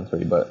not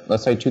 2003, but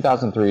let's say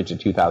 2003 to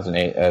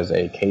 2008 as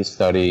a case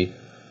study,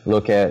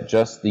 look at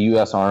just the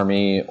U.S.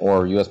 Army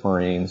or U.S.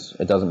 Marines,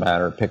 it doesn't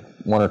matter, pick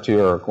one or two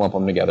or lump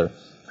them together.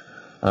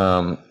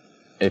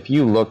 If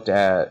you looked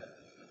at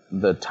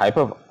the type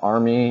of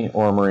Army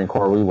or Marine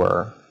Corps we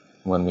were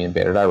when we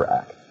invaded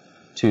Iraq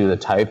to the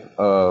type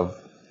of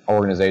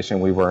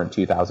organization we were in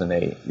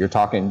 2008, you're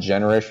talking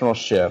generational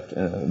shift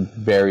in a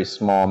very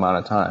small amount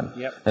of time.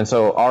 Yep. And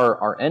so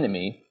our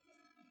enemy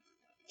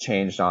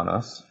changed on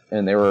us,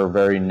 and they were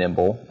very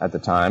nimble at the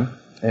time,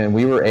 and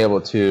we were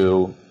able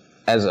to,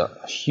 as a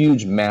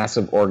huge,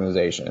 massive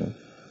organization,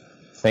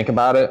 think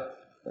about it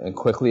and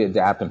quickly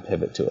adapt and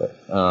pivot to it.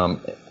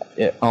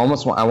 I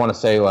want to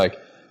say, like,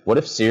 what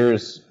if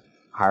Sears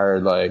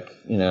hired, like,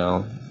 you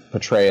know,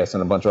 Petraeus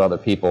and a bunch of other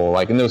people,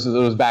 like, and it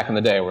was back in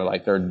the day where,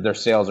 like, their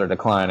sales are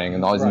declining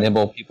and all these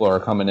nimble people are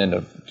coming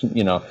into,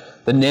 you know,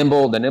 the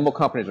nimble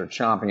companies are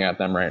chomping at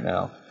them right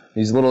now.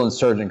 These little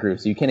insurgent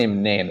groups you can't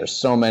even name. There's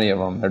so many of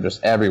them. They're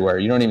just everywhere.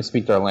 You don't even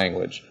speak their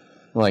language.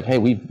 I'm like, hey,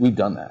 we've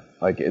done that.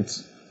 Like,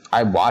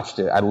 I watched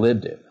it. I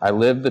lived it. I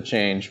lived the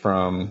change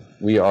from,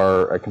 we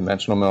are a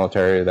conventional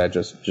military that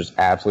just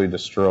absolutely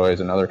destroys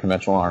another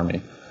conventional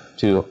army,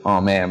 to, oh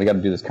man, we got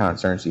to do this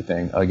counterinsurgency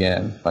thing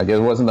again. Like, it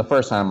wasn't the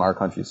first time our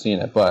country's seen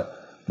it,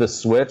 but the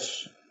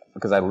switch,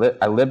 because I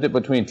lived it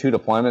between two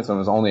deployments, and it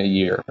was only a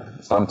year.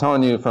 So I'm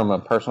telling you from a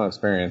personal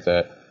experience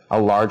that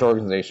a large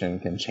organization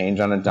can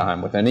change on a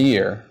dime within a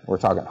year. We're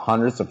talking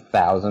hundreds of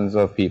thousands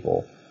of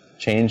people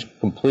change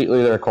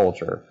completely their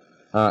culture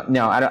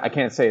No, I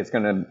can't say it's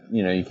going to,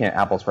 you can't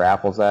apples for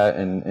apples that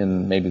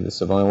in maybe the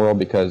civilian world,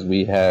 because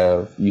we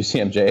have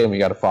UCMJ and we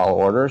got to follow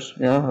orders,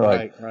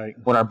 right.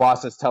 When our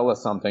bosses tell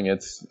us something,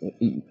 it's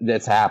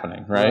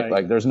happening, right?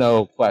 Like there's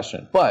no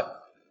question.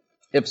 But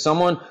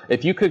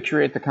if you could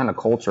create the kind of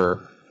culture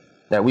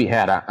that we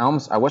had,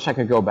 I wish I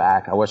could go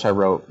back. I wish I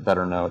wrote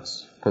better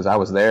notes, because I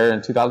was there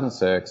in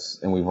 2006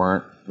 and we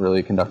weren't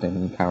really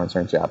conducting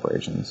counterinsurgency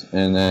operations.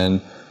 And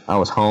then I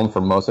was home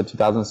for most of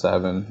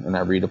 2007, and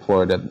I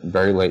redeployed at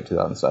very late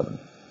 2007,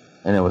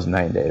 and it was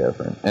night and day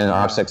different. And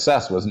our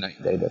success was night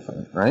and day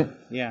different, right?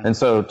 Yeah. And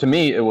so to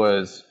me, it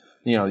was,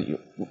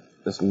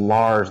 this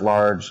large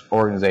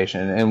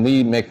organization, and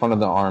we make fun of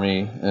the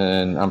Army,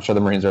 and I'm sure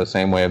the Marines are the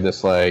same way, of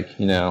this,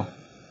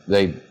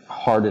 they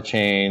hard to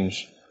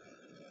change.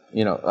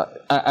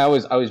 I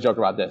always joke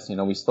about this.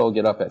 We still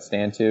get up at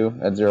stand 2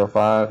 at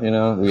 05. We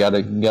got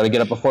to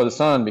get up before the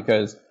sun,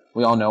 because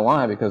we all know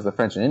why, because the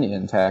French and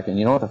Indian attack. And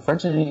you know what? The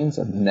French and Indians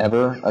have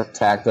never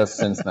attacked us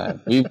since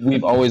then.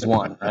 We've always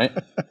won, right?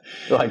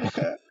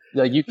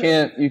 Like you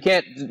can't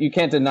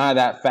deny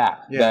that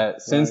fact,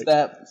 that since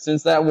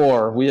that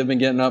war, we have been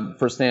getting up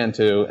for stand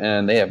 2,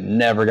 and they have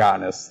never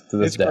gotten us to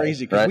this day. It's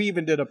crazy, because right? we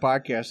even did a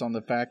podcast on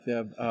the fact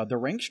of the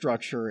rank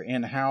structure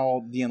and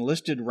how the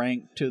enlisted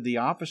rank to the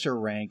officer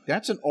rank.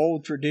 That's an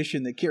old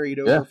tradition that carried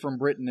over from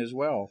Britain as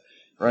well.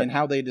 Right. And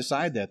how they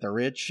decide that the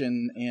rich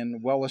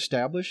and well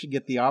established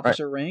get the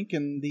officer rank,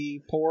 and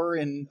the poor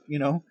and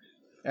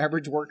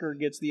average worker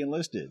gets the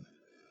enlisted.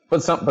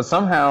 But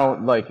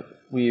somehow,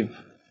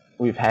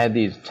 we've had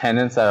these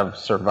tenets that have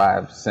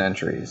survived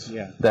centuries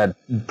that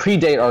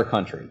predate our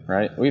country,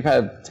 right? We've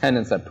had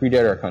tenets that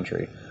predate our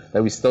country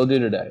that we still do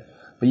today,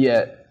 but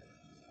yet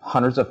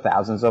hundreds of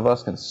thousands of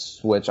us can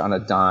switch on a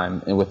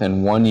dime and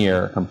within 1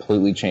 year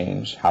completely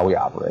change how we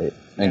operate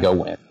and go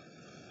win.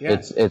 Yeah.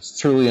 It's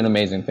truly an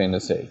amazing thing to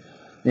see.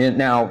 And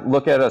now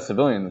look at a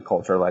civilian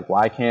culture.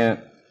 Why can't,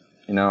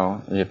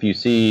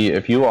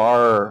 if you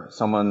are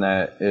someone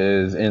that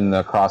is in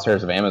the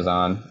crosshairs of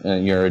Amazon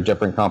and you're a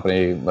different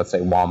company, let's say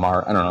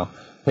Walmart, I don't know,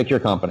 pick your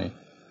company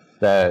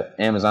that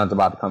Amazon's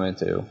about to come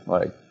into,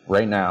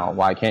 right now,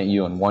 why can't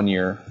you in 1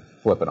 year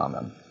flip it on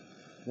them?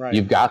 Right.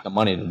 You've got the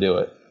money to do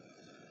it.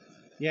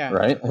 Yeah.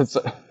 Right? I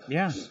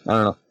don't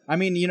know. I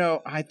mean,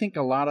 I think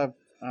a lot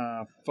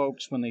of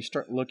folks, when they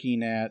start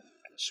looking at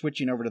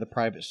switching over to the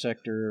private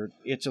sector,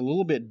 it's a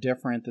little bit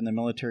different than the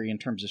military in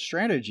terms of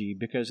strategy,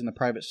 because in the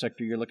private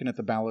sector, you're looking at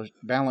the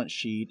balance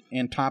sheet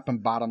and top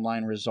and bottom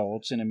line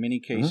results, and in many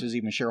cases,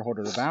 even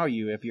shareholder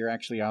value if you're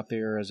actually out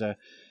there as a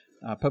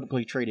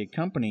publicly traded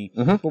company.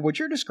 But what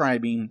you're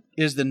describing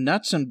is the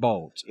nuts and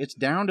bolts. It's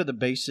down to the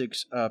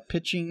basics of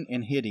pitching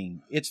and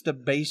hitting. It's the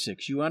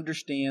basics. You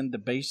understand the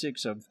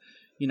basics of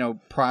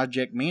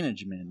project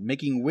management,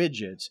 making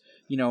widgets,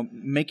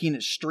 making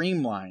it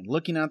streamlined,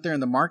 looking out there in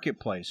the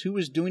marketplace, who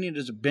is doing it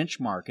as a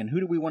benchmark, and who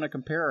do we want to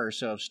compare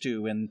ourselves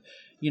to, and,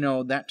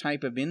 that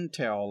type of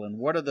intel, and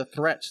what are the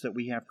threats that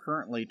we have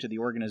currently to the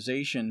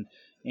organization,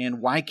 and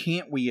why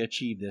can't we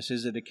achieve this?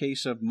 Is it a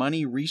case of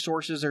money,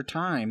 resources, or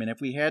time? And if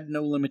we had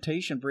no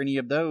limitation for any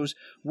of those,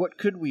 what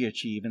could we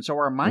achieve? And so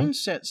our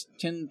mindsets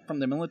from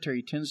the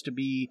military tends to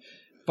be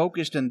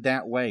focused in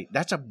that way.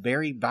 That's a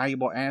very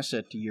valuable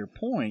asset, to your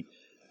point.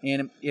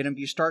 And if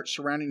you start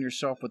surrounding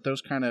yourself with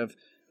those kind of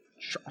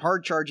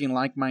hard-charging,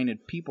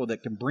 like-minded people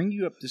that can bring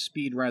you up to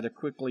speed rather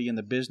quickly in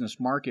the business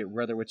market,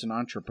 whether it's an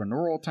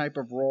entrepreneurial type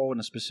of role in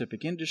a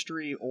specific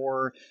industry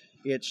or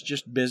it's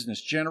just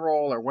business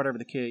general or whatever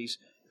the case,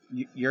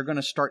 you're going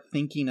to start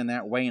thinking in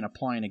that way and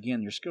applying,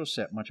 again, your skill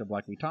set, much of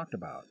like we talked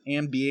about,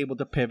 and be able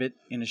to pivot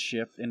and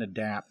shift and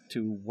adapt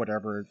to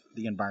whatever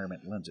the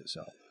environment lends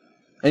itself.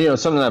 And,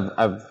 something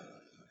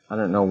I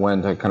don't know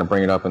when to kind of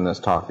bring it up in this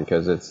talk,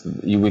 because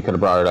we could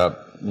have brought it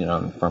up,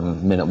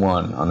 from minute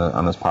one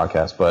on this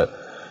podcast. But,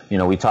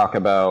 we talk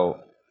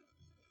about,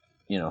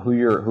 who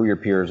your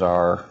peers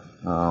are,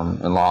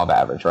 in law of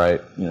average,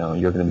 right?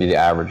 You're going to be the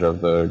average of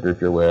the group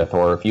you're with,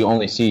 or if you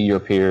only see your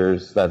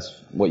peers,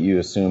 that's what you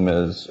assume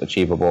is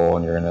achievable,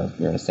 and you're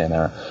going to stand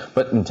there.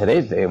 But in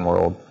today's day and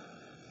world,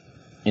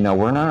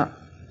 we're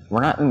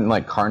not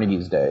in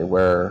Carnegie's day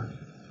where,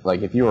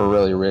 if you were a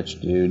really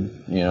rich dude,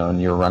 and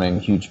you're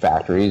running huge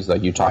factories,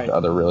 you talk to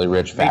other really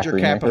rich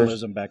factory major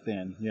capitalism makers. Back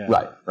then,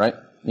 yeah. Right.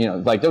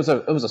 It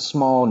was a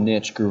small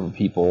niche group of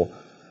people,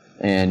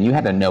 and you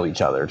had to know each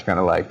other to kind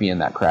of be in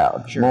that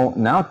crowd. Sure. Well,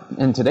 now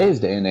in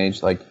today's day and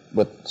age,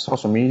 with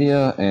social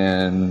media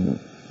and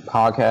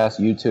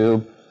podcasts,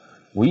 YouTube,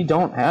 we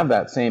don't have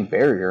that same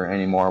barrier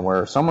anymore,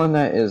 where someone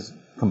that is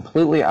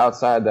completely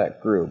outside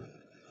that group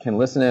can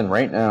listen in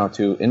right now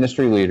to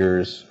industry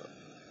leaders,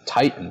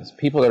 titans,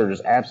 people that are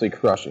just absolutely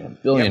crushing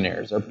it,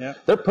 billionaires.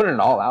 They're putting it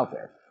all out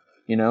there,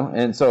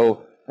 and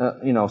so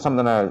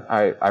something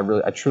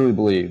I truly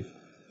believe,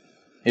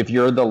 if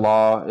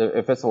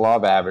it's the law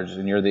of average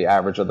and you're the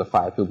average of the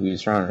 5 people you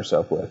surround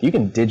yourself with, you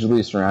can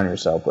digitally surround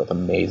yourself with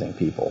amazing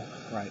people.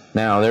 Right.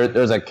 Now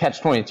there's a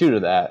catch-22 to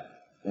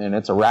that, and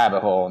it's a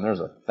rabbit hole, and there's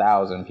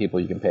 1,000 people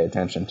you can pay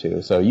attention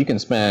to. So you can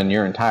spend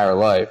your entire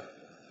life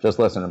just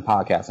listening to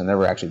podcasts and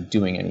never actually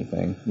doing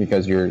anything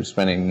because you're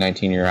spending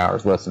 19 of your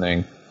hours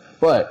listening.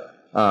 But,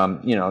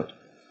 at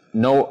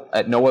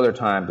no other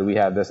time do we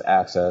have this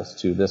access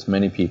to this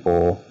many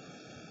people.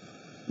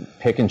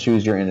 Pick and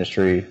choose your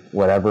industry,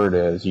 whatever it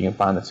is. You can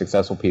find the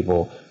successful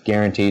people.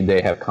 Guaranteed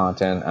they have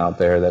content out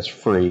there that's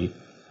free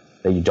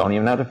that you don't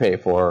even have to pay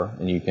for,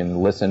 and you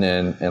can listen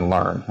in and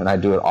learn. And I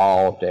do it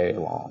all day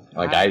long.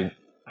 Like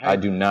I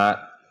do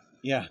not.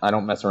 Yeah. I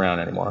don't mess around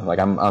anymore. Like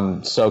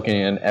I'm soaking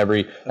in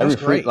every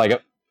free.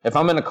 Like if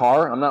I'm in a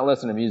car, I'm not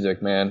listening to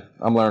music, man.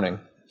 I'm learning.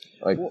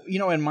 Like, well,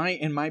 in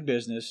my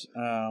business,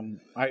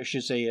 I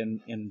should say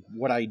in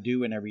what I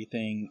do and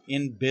everything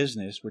in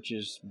business, which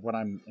is what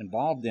I'm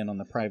involved in on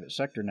the private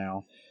sector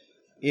now,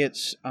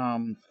 it's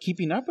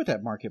keeping up with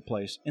that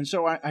marketplace. And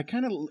so I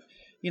kind of,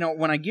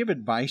 when I give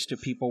advice to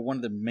people, one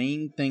of the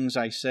main things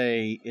I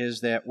say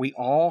is that we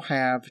all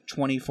have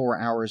 24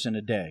 hours in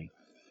a day.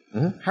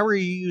 Mm-hmm. How are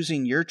you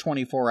using your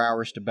 24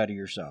 hours to better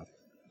yourself?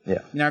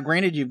 Yeah. Now,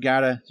 granted, you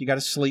gotta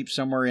sleep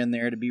somewhere in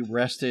there to be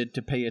rested,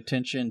 to pay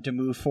attention, to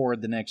move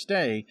forward the next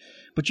day,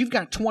 but you've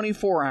got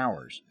 24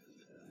 hours.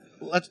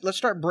 Let's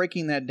start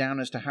breaking that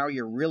down as to how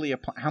you're really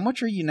how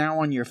much are you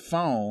now on your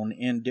phone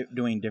and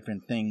doing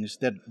different things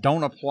that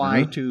don't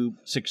apply to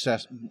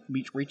success,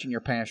 reaching your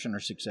passion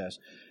or success.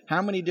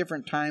 How many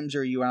different times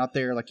are you out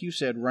there, like you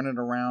said, running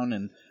around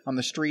and on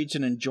the streets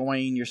and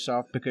enjoying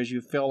yourself because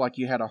you feel like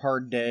you had a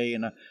hard day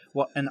and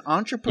an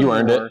entrepreneur. You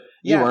earned it.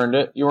 Yeah. You earned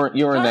it. You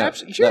earned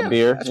that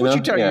beer. That's what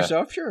you tell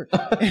yourself, sure.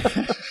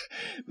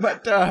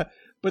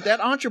 But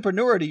that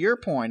entrepreneur, to your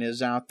point,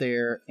 is out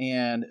there,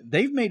 and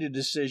they've made a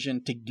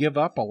decision to give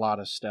up a lot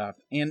of stuff.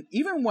 And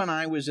even when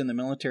I was in the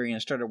military and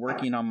started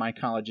working on my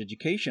college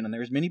education, and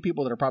there's many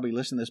people that are probably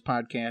listening to this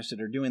podcast that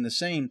are doing the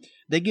same,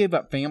 they gave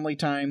up family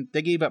time,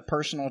 they gave up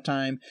personal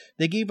time,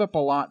 they gave up a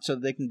lot so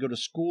that they can go to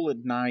school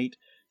at night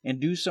and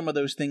do some of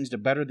those things to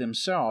better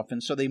themselves.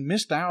 And so they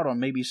missed out on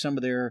maybe some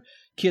of their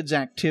kids'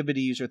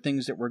 activities or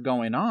things that were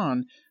going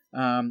on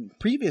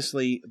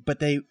previously,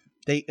 but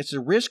it's a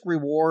risk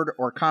reward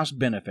or cost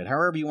benefit,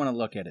 however you want to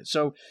look at it.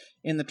 So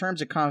in the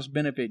terms of cost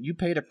benefit, you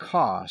paid a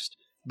cost,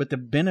 but the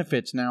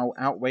benefits now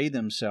outweigh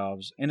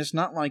themselves. And it's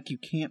not like you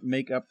can't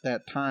make up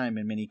that time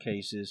in many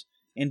cases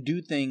and do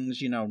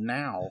things,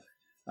 now.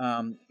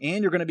 And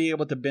you're going to be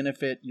able to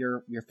benefit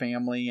your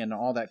family and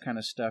all that kind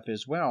of stuff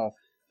as well.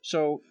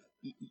 So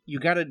you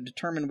got to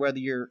determine whether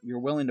you're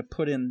willing to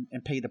put in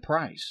and pay the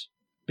price.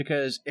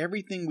 Because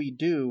everything we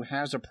do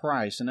has a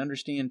price, and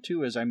understand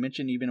too, as I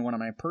mentioned even in one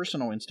of my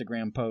personal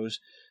Instagram posts,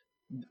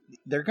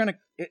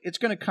 it's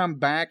gonna come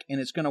back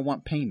and it's gonna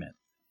want payment.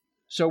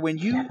 So when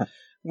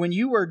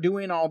you are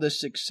doing all this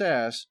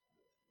success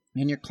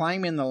and you're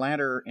climbing the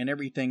ladder and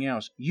everything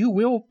else, you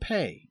will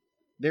pay.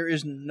 There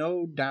is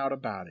no doubt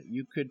about it.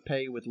 You could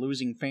pay with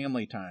losing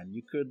family time.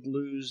 You could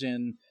lose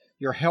in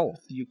your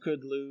health. You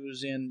could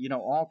lose in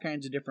all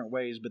kinds of different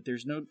ways. But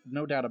there's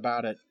no doubt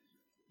about it.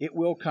 It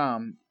will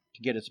come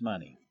to get its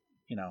money,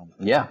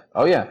 Yeah.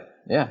 Oh yeah.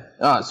 Yeah.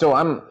 So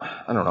I don't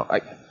know.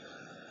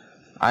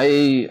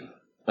 I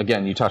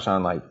again, you touched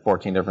on like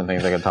 14 different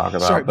things I could talk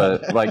about, Sorry,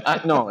 but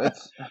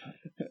it's,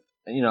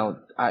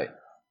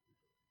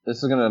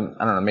 this is gonna,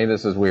 I don't know, maybe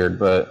this is weird,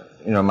 but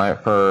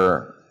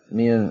for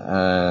me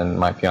and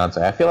my fiance,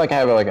 I feel like I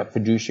have like a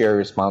fiduciary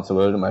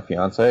responsibility to my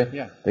fiance.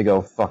 Yeah. To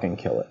go fucking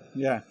kill it.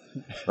 Yeah.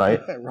 Right.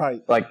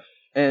 Right. Like.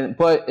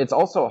 But it's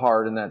also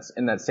hard in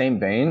that same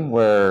vein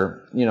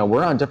where,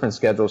 we're on different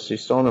schedules.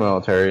 She's still in the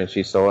military and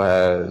she still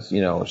has,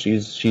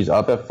 she's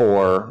up at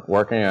 4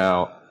 working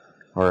out,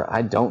 or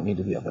I don't need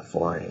to be up at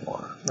 4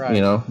 anymore.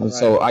 Right. Right.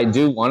 So I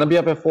do want to be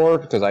up at 4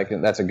 because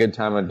that's a good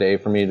time of day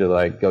for me to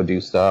like go do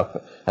stuff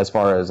as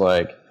far as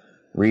like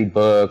read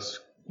books,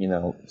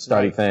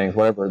 study things,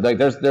 whatever. Like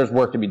there's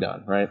work to be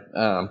done. Right.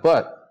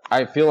 But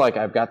I feel like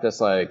I've got this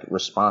like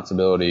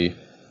responsibility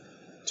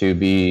to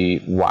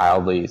be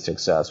wildly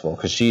successful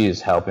because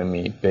she's helping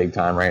me big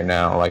time right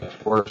now. Like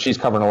she's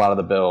covering a lot of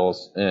the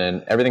bills,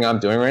 and everything I'm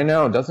doing right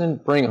now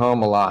doesn't bring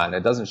home a lot and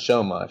it doesn't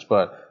show much,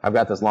 but I've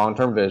got this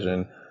long-term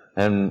vision,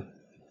 and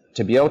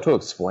to be able to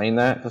explain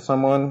that to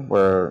someone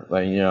where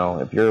like,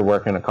 if you're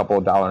working a couple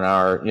of $1 an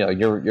hour,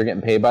 you're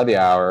getting paid by the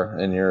hour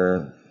and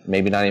you're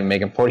maybe not even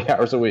making 40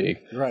 hours a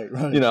week. Right.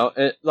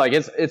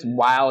 It's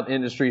wild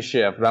industry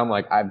shift, but I'm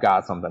like, I've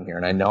got something here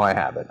and I know I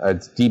have it.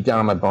 It's deep down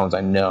in my bones.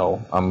 I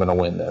know I'm going to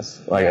win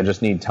this. Like, I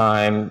just need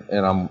time,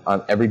 and I'm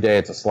every day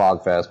it's a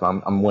slog fest,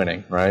 but I'm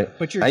winning, right?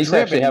 But you're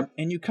driven,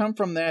 and you come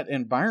from that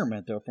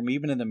environment though, from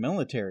even in the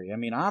military. I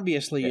mean,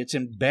 obviously it's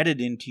embedded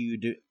into you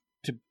to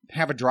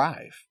have a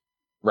drive.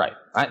 Right.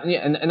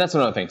 And that's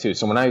another thing too.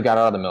 So when I got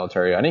out of the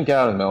military, I didn't get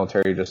out of the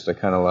military just to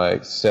kind of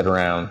like sit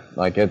around.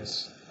 Like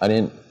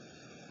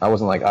I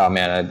wasn't like, oh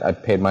man, I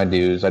paid my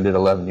dues. I did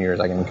 11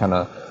 years. I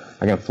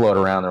can float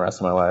around the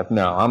rest of my life.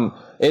 No,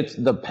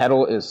 the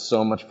pedal is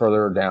so much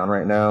further down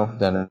right now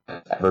than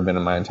it's ever been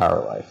in my entire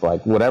life.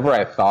 Like whatever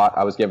I thought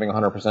I was giving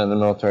 100% in the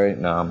military,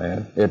 no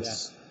man,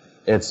 it's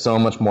so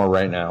much more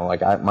right now.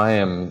 Like I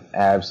am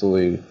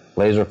absolutely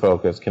laser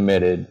focused,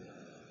 committed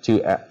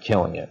to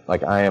killing it.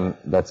 Like I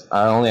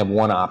only have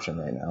one option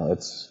right now.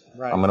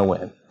 I'm going to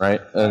win,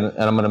 right? And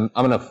I'm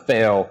going to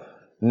fail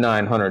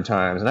 900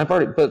 times. And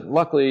but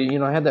luckily, you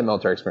know, I had that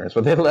military experience,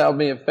 but they allowed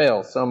me to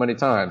fail so many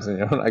times. And,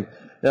 you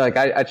know,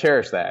 I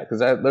cherish that because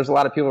there's a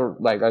lot of people,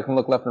 like, I can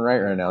look left and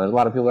right now. There's a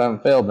lot of people that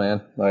haven't failed,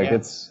 man. Like,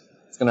 it's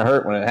going to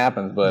hurt when it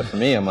happens. But for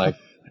me, I'm like,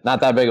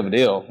 not that big of a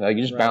deal. Like,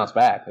 you just bounce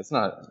back. It's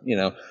not, you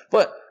know.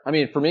 But, I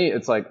mean, for me,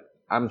 it's like,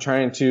 I'm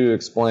trying to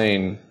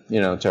explain,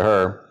 you know, to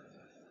her,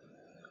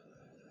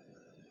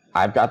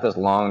 I've got this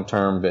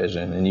long-term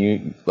vision,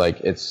 and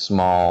it's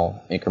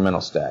small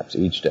incremental steps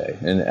each day,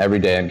 and every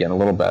day I'm getting a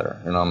little better,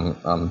 and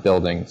I'm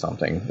building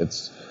something.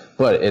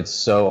 But it's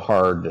so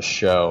hard to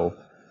show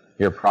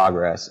your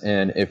progress,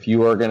 and if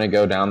you are going to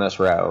go down this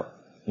route,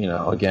 you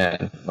know,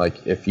 again,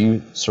 like if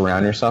you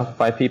surround yourself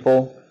by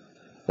people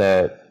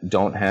that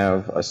don't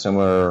have a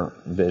similar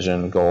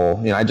vision, goal.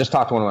 You know, I just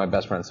talked to one of my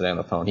best friends today on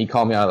the phone. He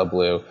called me out of the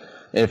blue.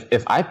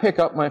 If I pick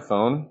up my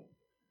phone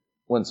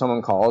when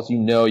someone calls, you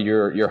know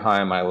you're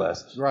high on my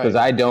list. Right. Because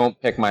I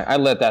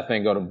let that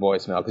thing go to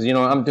voicemail because, you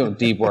know, I'm doing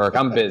deep work.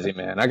 I'm busy,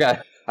 man. I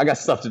got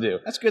stuff to do.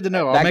 That's good to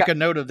know. I'll make a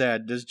note of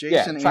that. Does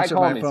Jason answer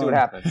my phone? See what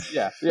happens.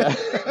 Yeah.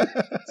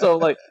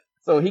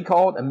 So he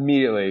called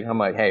immediately. I'm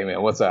like, hey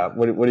man, what's up?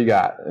 What do you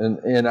got?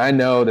 And I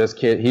know this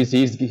kid. He's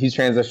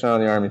transitioned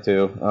out of the Army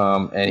too,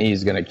 and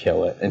he's gonna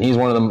kill it. And he's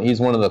one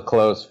of the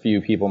close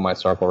few people in my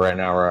circle right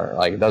now where,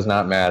 like, it does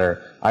not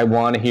matter. I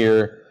want to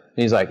hear.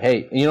 He's like,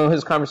 hey, you know what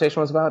his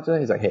conversation was about today?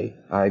 He's like, hey,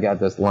 I got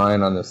this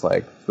line on this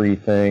like free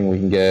thing. We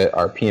can get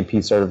our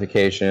PMP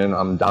certification.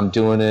 I'm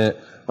doing it.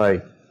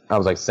 Like, I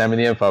was like, send me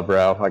the info,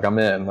 bro. Like, I'm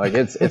in. Like,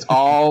 it's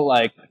all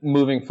like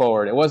moving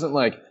forward. It wasn't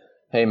like,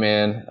 hey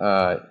man,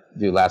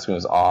 dude, last week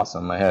was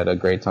awesome. I had a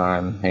great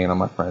time hanging out with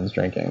my friends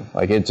drinking.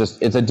 Like, it's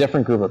a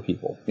different group of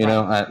people. You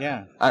know,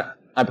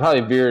 I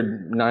probably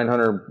veered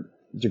 900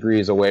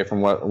 degrees away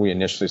from what we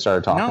initially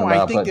started talking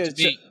about. I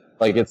think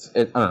I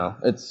don't know.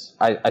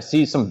 I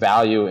see some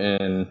value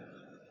in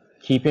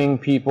keeping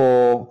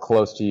people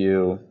close to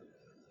you.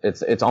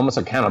 It's almost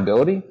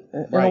accountability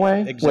in a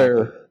way. Exactly.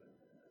 Where,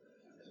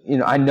 you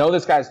know, I know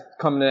this guy's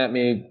coming at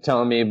me,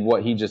 telling me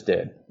what he just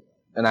did.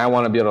 And I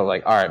want to be able to,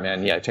 like, all right,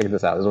 man, yeah, check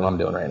this out. This is what I'm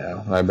doing right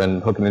now. I've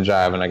been hooking and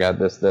jiving. I got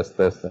this,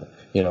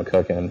 you know,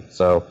 cooking.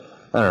 So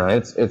I don't know.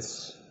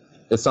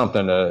 It's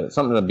something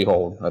to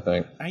behold, I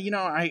think. You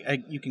know,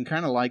 you can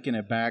kind of liken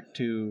it back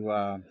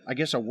to, I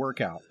guess, a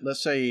workout.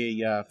 Let's say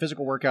a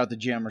physical workout at the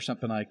gym or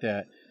something like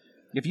that.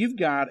 If you've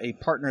got a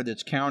partner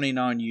that's counting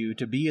on you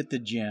to be at the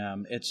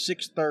gym at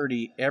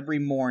 6:30 every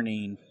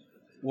morning,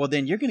 well,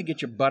 then you're going to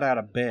get your butt out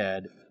of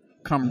bed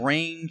come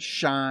rain,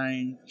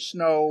 shine,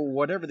 snow,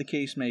 whatever the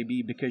case may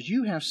be, because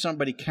you have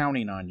somebody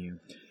counting on you.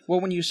 Well,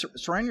 when you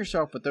surround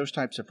yourself with those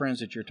types of friends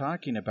that you're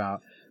talking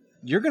about,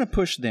 you're going to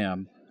push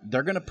them.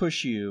 They're going to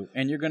push you,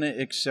 and you're going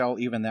to excel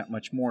even that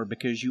much more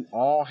because you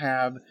all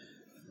have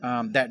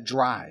that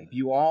drive.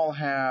 You all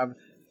have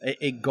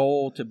a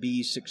goal to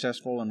be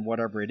successful in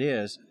whatever it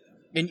is.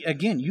 And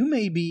again, you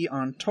may be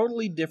on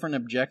totally different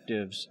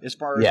objectives as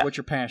far as what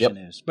your passion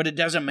is, but it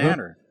doesn't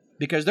matter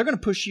because they're going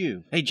to push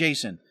you. Hey,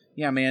 Jason,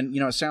 yeah, man, you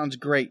know, it sounds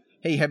great.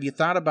 Hey, have you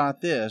thought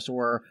about this?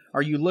 Or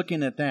are you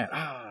looking at that?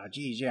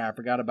 Geez, yeah, I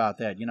forgot about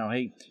that. You know,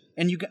 hey.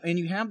 And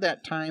you have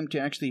that time to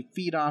actually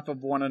feed off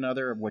of one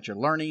another of what you're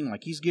learning.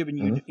 Like he's giving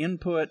you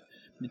input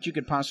that you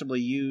could possibly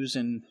use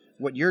in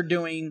what you're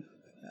doing.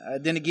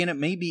 Then again, it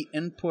may be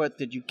input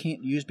that you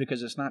can't use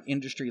because it's not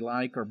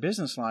industry-like or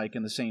business-like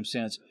in the same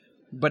sense,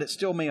 but it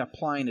still may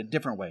apply in a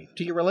different way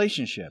to your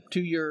relationship,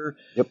 to your,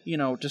 you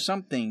know, to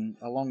something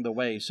along the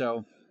way.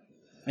 So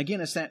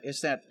again, it's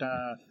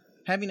that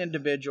having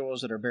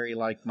individuals that are very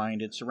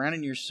like-minded,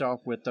 surrounding yourself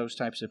with those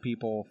types of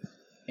people.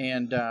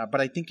 And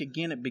but I think,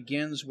 again, it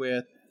begins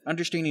with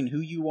understanding who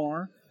you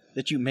are,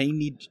 that you may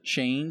need to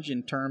change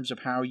in terms of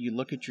how you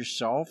look at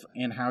yourself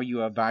and how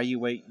you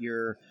evaluate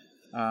your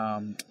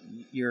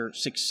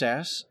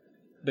success,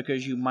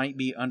 because you might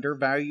be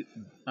undervaluing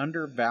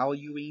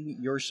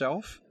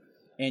yourself,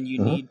 and you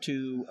need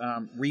to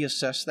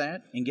reassess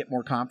that and get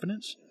more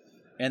confidence.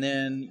 And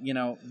then, you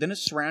know, then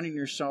it's surrounding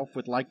yourself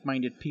with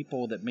like-minded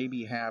people that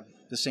maybe have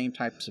the same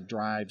types of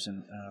drives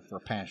and for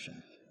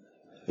passion.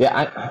 Yeah,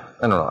 I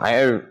don't know.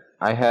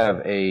 I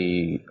have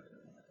and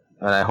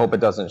I hope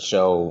it doesn't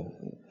show,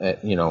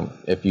 you know,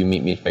 if you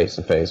meet me face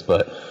to face,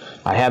 but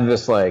I have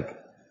this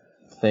like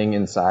thing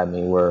inside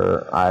me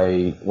where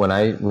when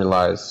I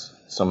realize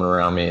someone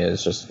around me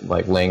is just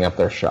like laying up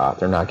their shot,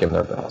 they're not giving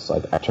their best.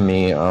 Like to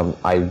me,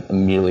 I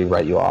immediately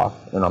write you off,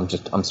 and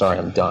I'm sorry,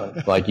 I'm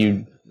done. Like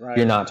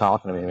you're not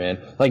talking to me, man.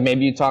 Like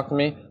maybe you talk to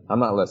me, I'm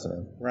not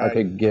listening. Right.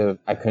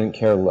 I couldn't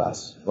care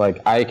less.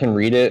 Like I can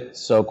read it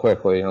so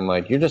quickly, and I'm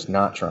like, you're just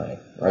not trying.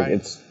 Like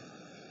it's,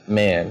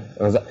 man,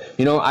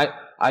 you know,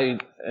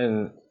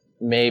 and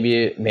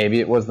maybe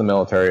it was the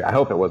military. I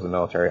hope it was the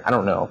military. I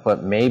don't know,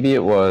 but maybe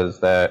it was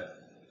that,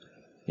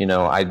 you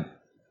know,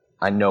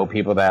 I know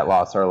people that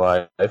lost their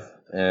life,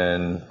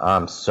 and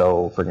I'm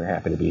so freaking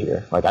happy to be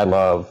here. Like I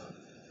love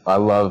I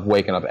love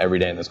waking up every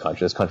day in this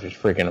country. This country is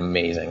freaking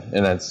amazing,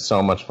 and it's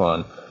so much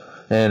fun.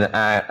 And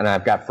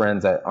I've got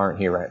friends that aren't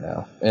here right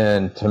now.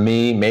 And to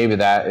me, maybe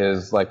that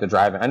is like the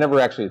driving. I never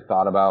actually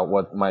thought about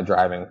what my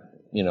driving,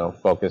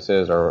 focus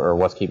is or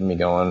what's keeping me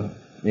going,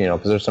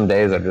 because there's some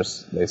days that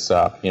they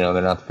suck,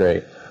 they're not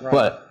great. Right.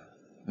 But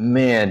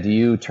man, do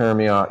you turn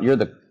me off? You're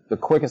the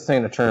quickest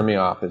thing to turn me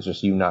off is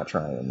just you not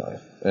trying in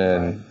life.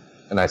 And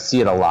I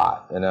see it a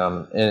lot.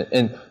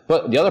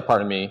 But the other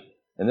part of me,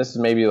 and this is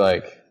maybe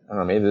like, I don't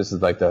know, maybe this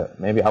is like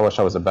maybe I wish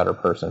I was a better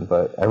person,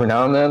 but every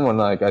now and then when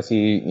like I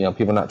see,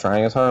 people not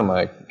trying as hard, I'm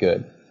like,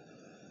 good,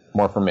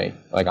 more for me.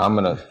 Like I'm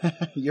going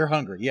to, you're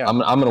hungry. Yeah. I'm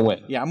going to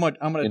win. Yeah. I'm going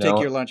to take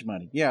your lunch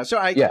money. Yeah. So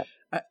I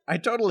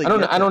totally,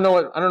 I don't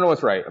know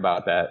what's right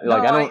about that. No,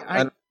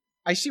 like,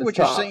 I see what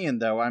you're saying,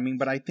 though. I mean,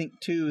 but I think,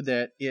 too,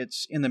 that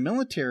it's in the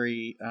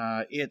military,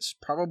 it's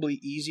probably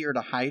easier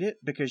to hide it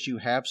because you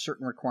have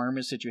certain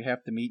requirements that you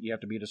have to meet. You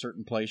have to be at a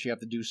certain place. You have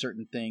to do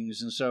certain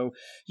things. And so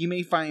you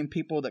may find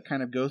people that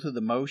kind of go through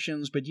the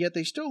motions, but yet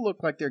they still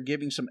look like they're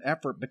giving some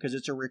effort because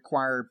it's a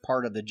required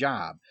part of the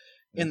job.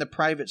 In the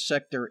private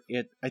sector,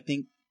 I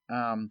think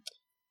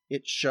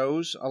it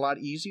shows a lot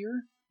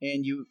easier,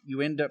 and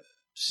you end up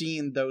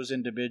seeing those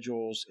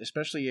individuals,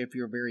 especially if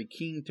you're very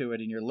keen to it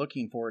and you're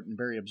looking for it and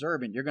very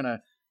observant, you're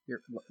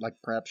like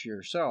perhaps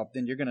yourself,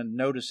 then you're going to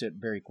notice it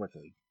very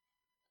quickly.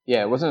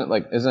 Yeah,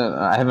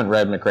 I haven't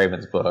read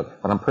McRaven's book,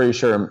 but I'm pretty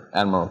sure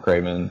Admiral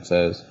McRaven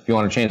says, if you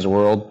want to change the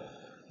world,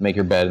 make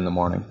your bed in the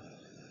morning.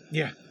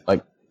 Yeah.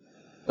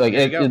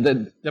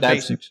 The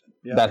basics.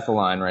 Yeah. That's the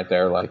line right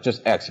there. Like,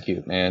 just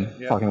execute, man.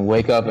 Yeah. Fucking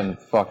wake up and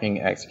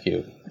fucking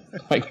execute.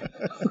 Like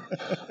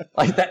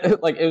that.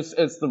 Like it's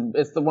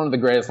the one of the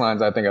greatest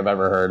lines I think I've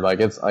ever heard.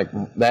 Like it's like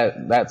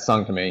that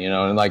sung to me,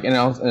 and like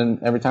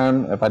and every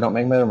time if I don't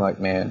make it, I'm like,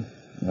 man,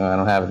 no, I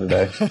don't have it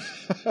today.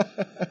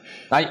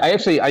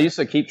 I used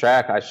to keep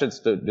track. I should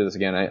do this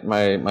again.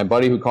 My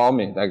buddy who called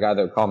me, that guy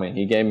that called me,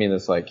 he gave me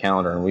this like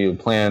calendar, and we would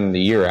plan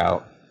the year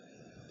out,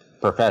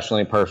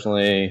 professionally,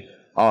 personally,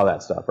 all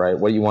that stuff. Right,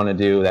 what you want to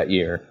do that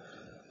year.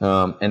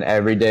 And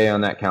every day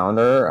on that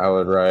calendar, I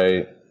would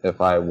write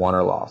if I won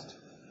or lost.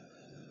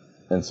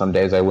 And some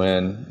days I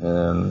win,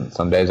 and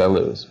some days I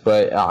lose.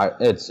 But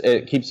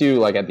it keeps you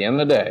like at the end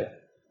of the day.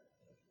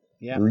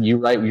 Yeah. You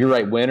write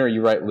win or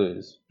you write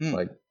lose.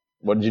 Like,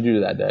 what did you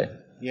do that day?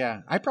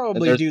 Yeah, I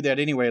probably do that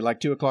anyway. Like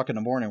 2:00 in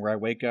the morning, where I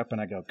wake up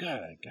and I go,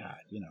 good God,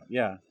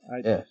 Yeah.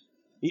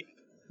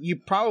 You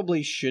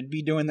probably should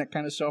be doing that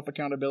kind of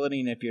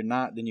self-accountability, and if you're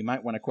not, then you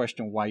might want to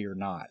question why you're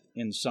not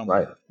in some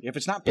way. If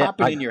it's not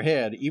popping in your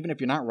head, even if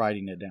you're not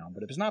writing it down,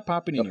 but if it's not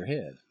popping in your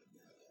head.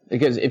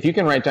 Because if you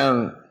can write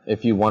down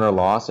if you won or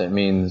lost, it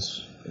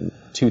means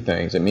two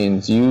things. It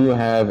means you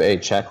have a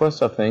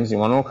checklist of things you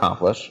want to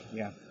accomplish,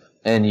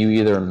 and you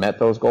either met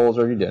those goals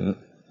or you didn't.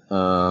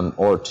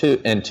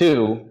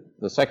 Two,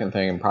 the second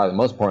thing, and probably the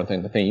most important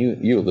thing, the thing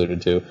you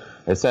alluded to,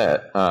 is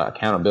that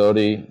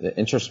accountability, the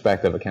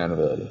introspective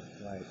accountability.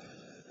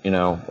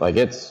 Like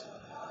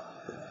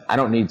I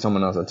don't need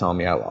someone else to tell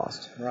me I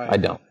lost. Right. I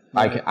don't.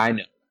 Right. I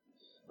know.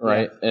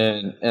 Right.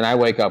 Yeah. And I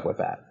wake up with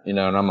that, and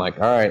I'm like,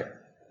 all right,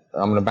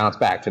 I'm going to bounce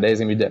back. Today's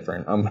going to be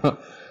different.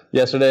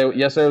 Yesterday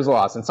was a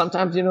loss. And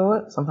sometimes, you know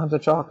what? Sometimes I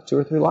chalk 2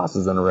 or 3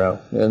 losses in a row.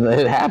 And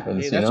it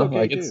happens, that's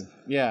okay too.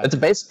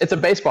 It's a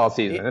baseball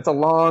season. It's a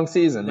long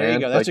season, man. There you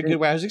go. That's a good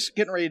way. I was just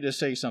getting ready to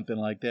say something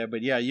like that.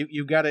 But yeah,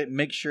 you got to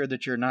make sure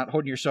that you're not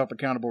holding yourself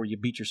accountable or you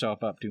beat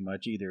yourself up too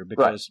much either.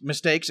 Because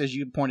mistakes, as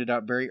you pointed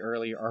out very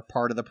early, are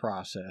part of the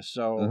process.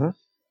 So,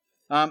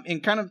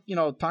 and kind of,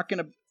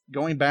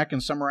 going back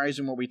and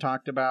summarizing what we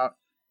talked about,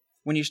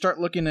 when you start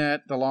looking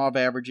at the law of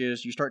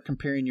averages, you start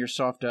comparing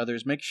yourself to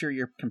others, make sure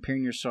you're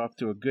comparing yourself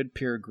to a good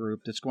peer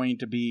group that's going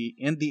to be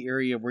in the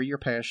area where your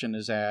passion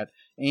is at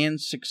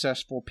and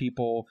successful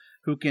people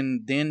who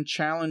can then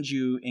challenge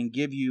you and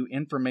give you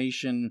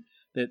information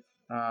that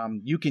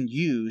you can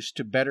use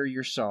to better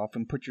yourself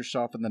and put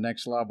yourself in the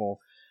next level.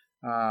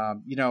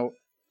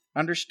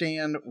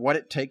 Understand what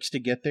it takes to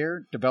get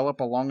there,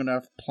 develop a long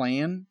enough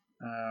plan,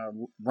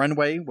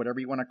 runway, whatever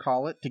you want to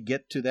call it, to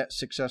get to that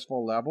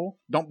successful level.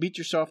 Don't beat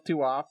yourself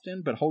too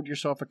often, but hold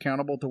yourself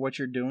accountable to what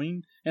you're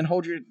doing, and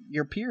hold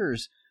your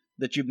peers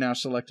that you've now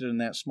selected in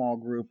that small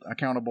group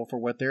accountable for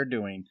what they're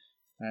doing,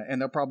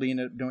 and they'll probably end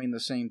up doing the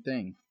same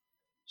thing.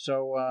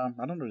 So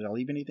I don't know, did I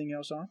leave anything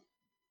else off?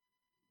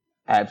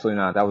 Absolutely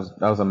not. That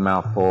was a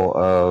mouthful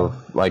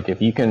of, like,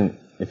 if you can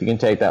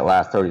take that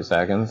last 30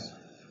 seconds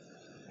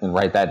and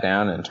write that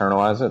down and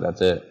internalize it,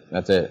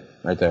 that's it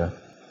right there.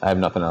 I have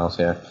nothing else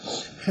here.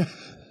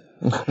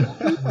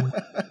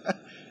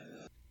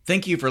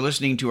 Thank you for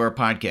listening to our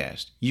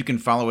podcast. You can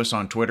follow us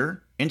on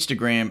Twitter,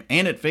 Instagram,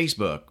 and at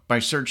Facebook by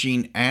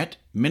searching at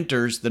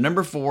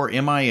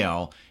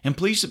Mentors4MIL, and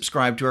please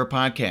subscribe to our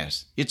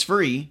podcast. It's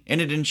free, and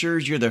it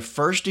ensures you're the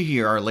first to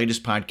hear our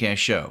latest podcast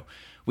show.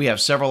 We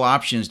have several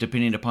options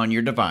depending upon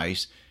your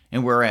device,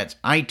 and we're at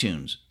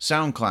iTunes,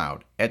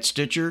 SoundCloud, at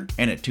Stitcher,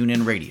 and at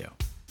TuneIn Radio.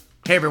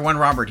 Hey everyone,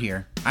 Robert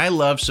here. I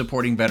love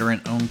supporting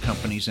veteran-owned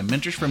companies, and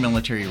Mentors for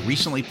Military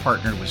recently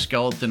partnered with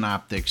Skeleton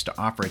Optics to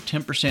offer a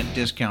 10%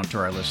 discount to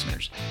our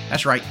listeners.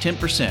 That's right,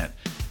 10%.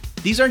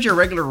 These aren't your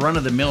regular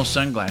run-of-the-mill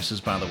sunglasses,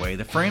 by the way.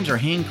 The frames are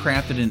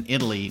handcrafted in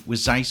Italy with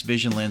Zeiss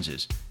Vision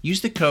lenses. Use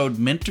the code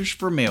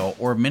MENTORS4MIL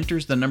or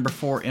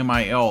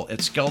MENTORS4MIL at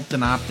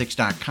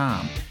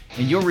skeletonoptics.com,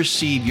 and you'll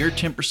receive your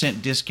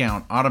 10%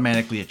 discount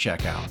automatically at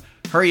checkout.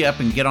 Hurry up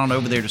and get on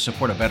over there to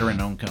support a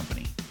veteran-owned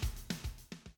company.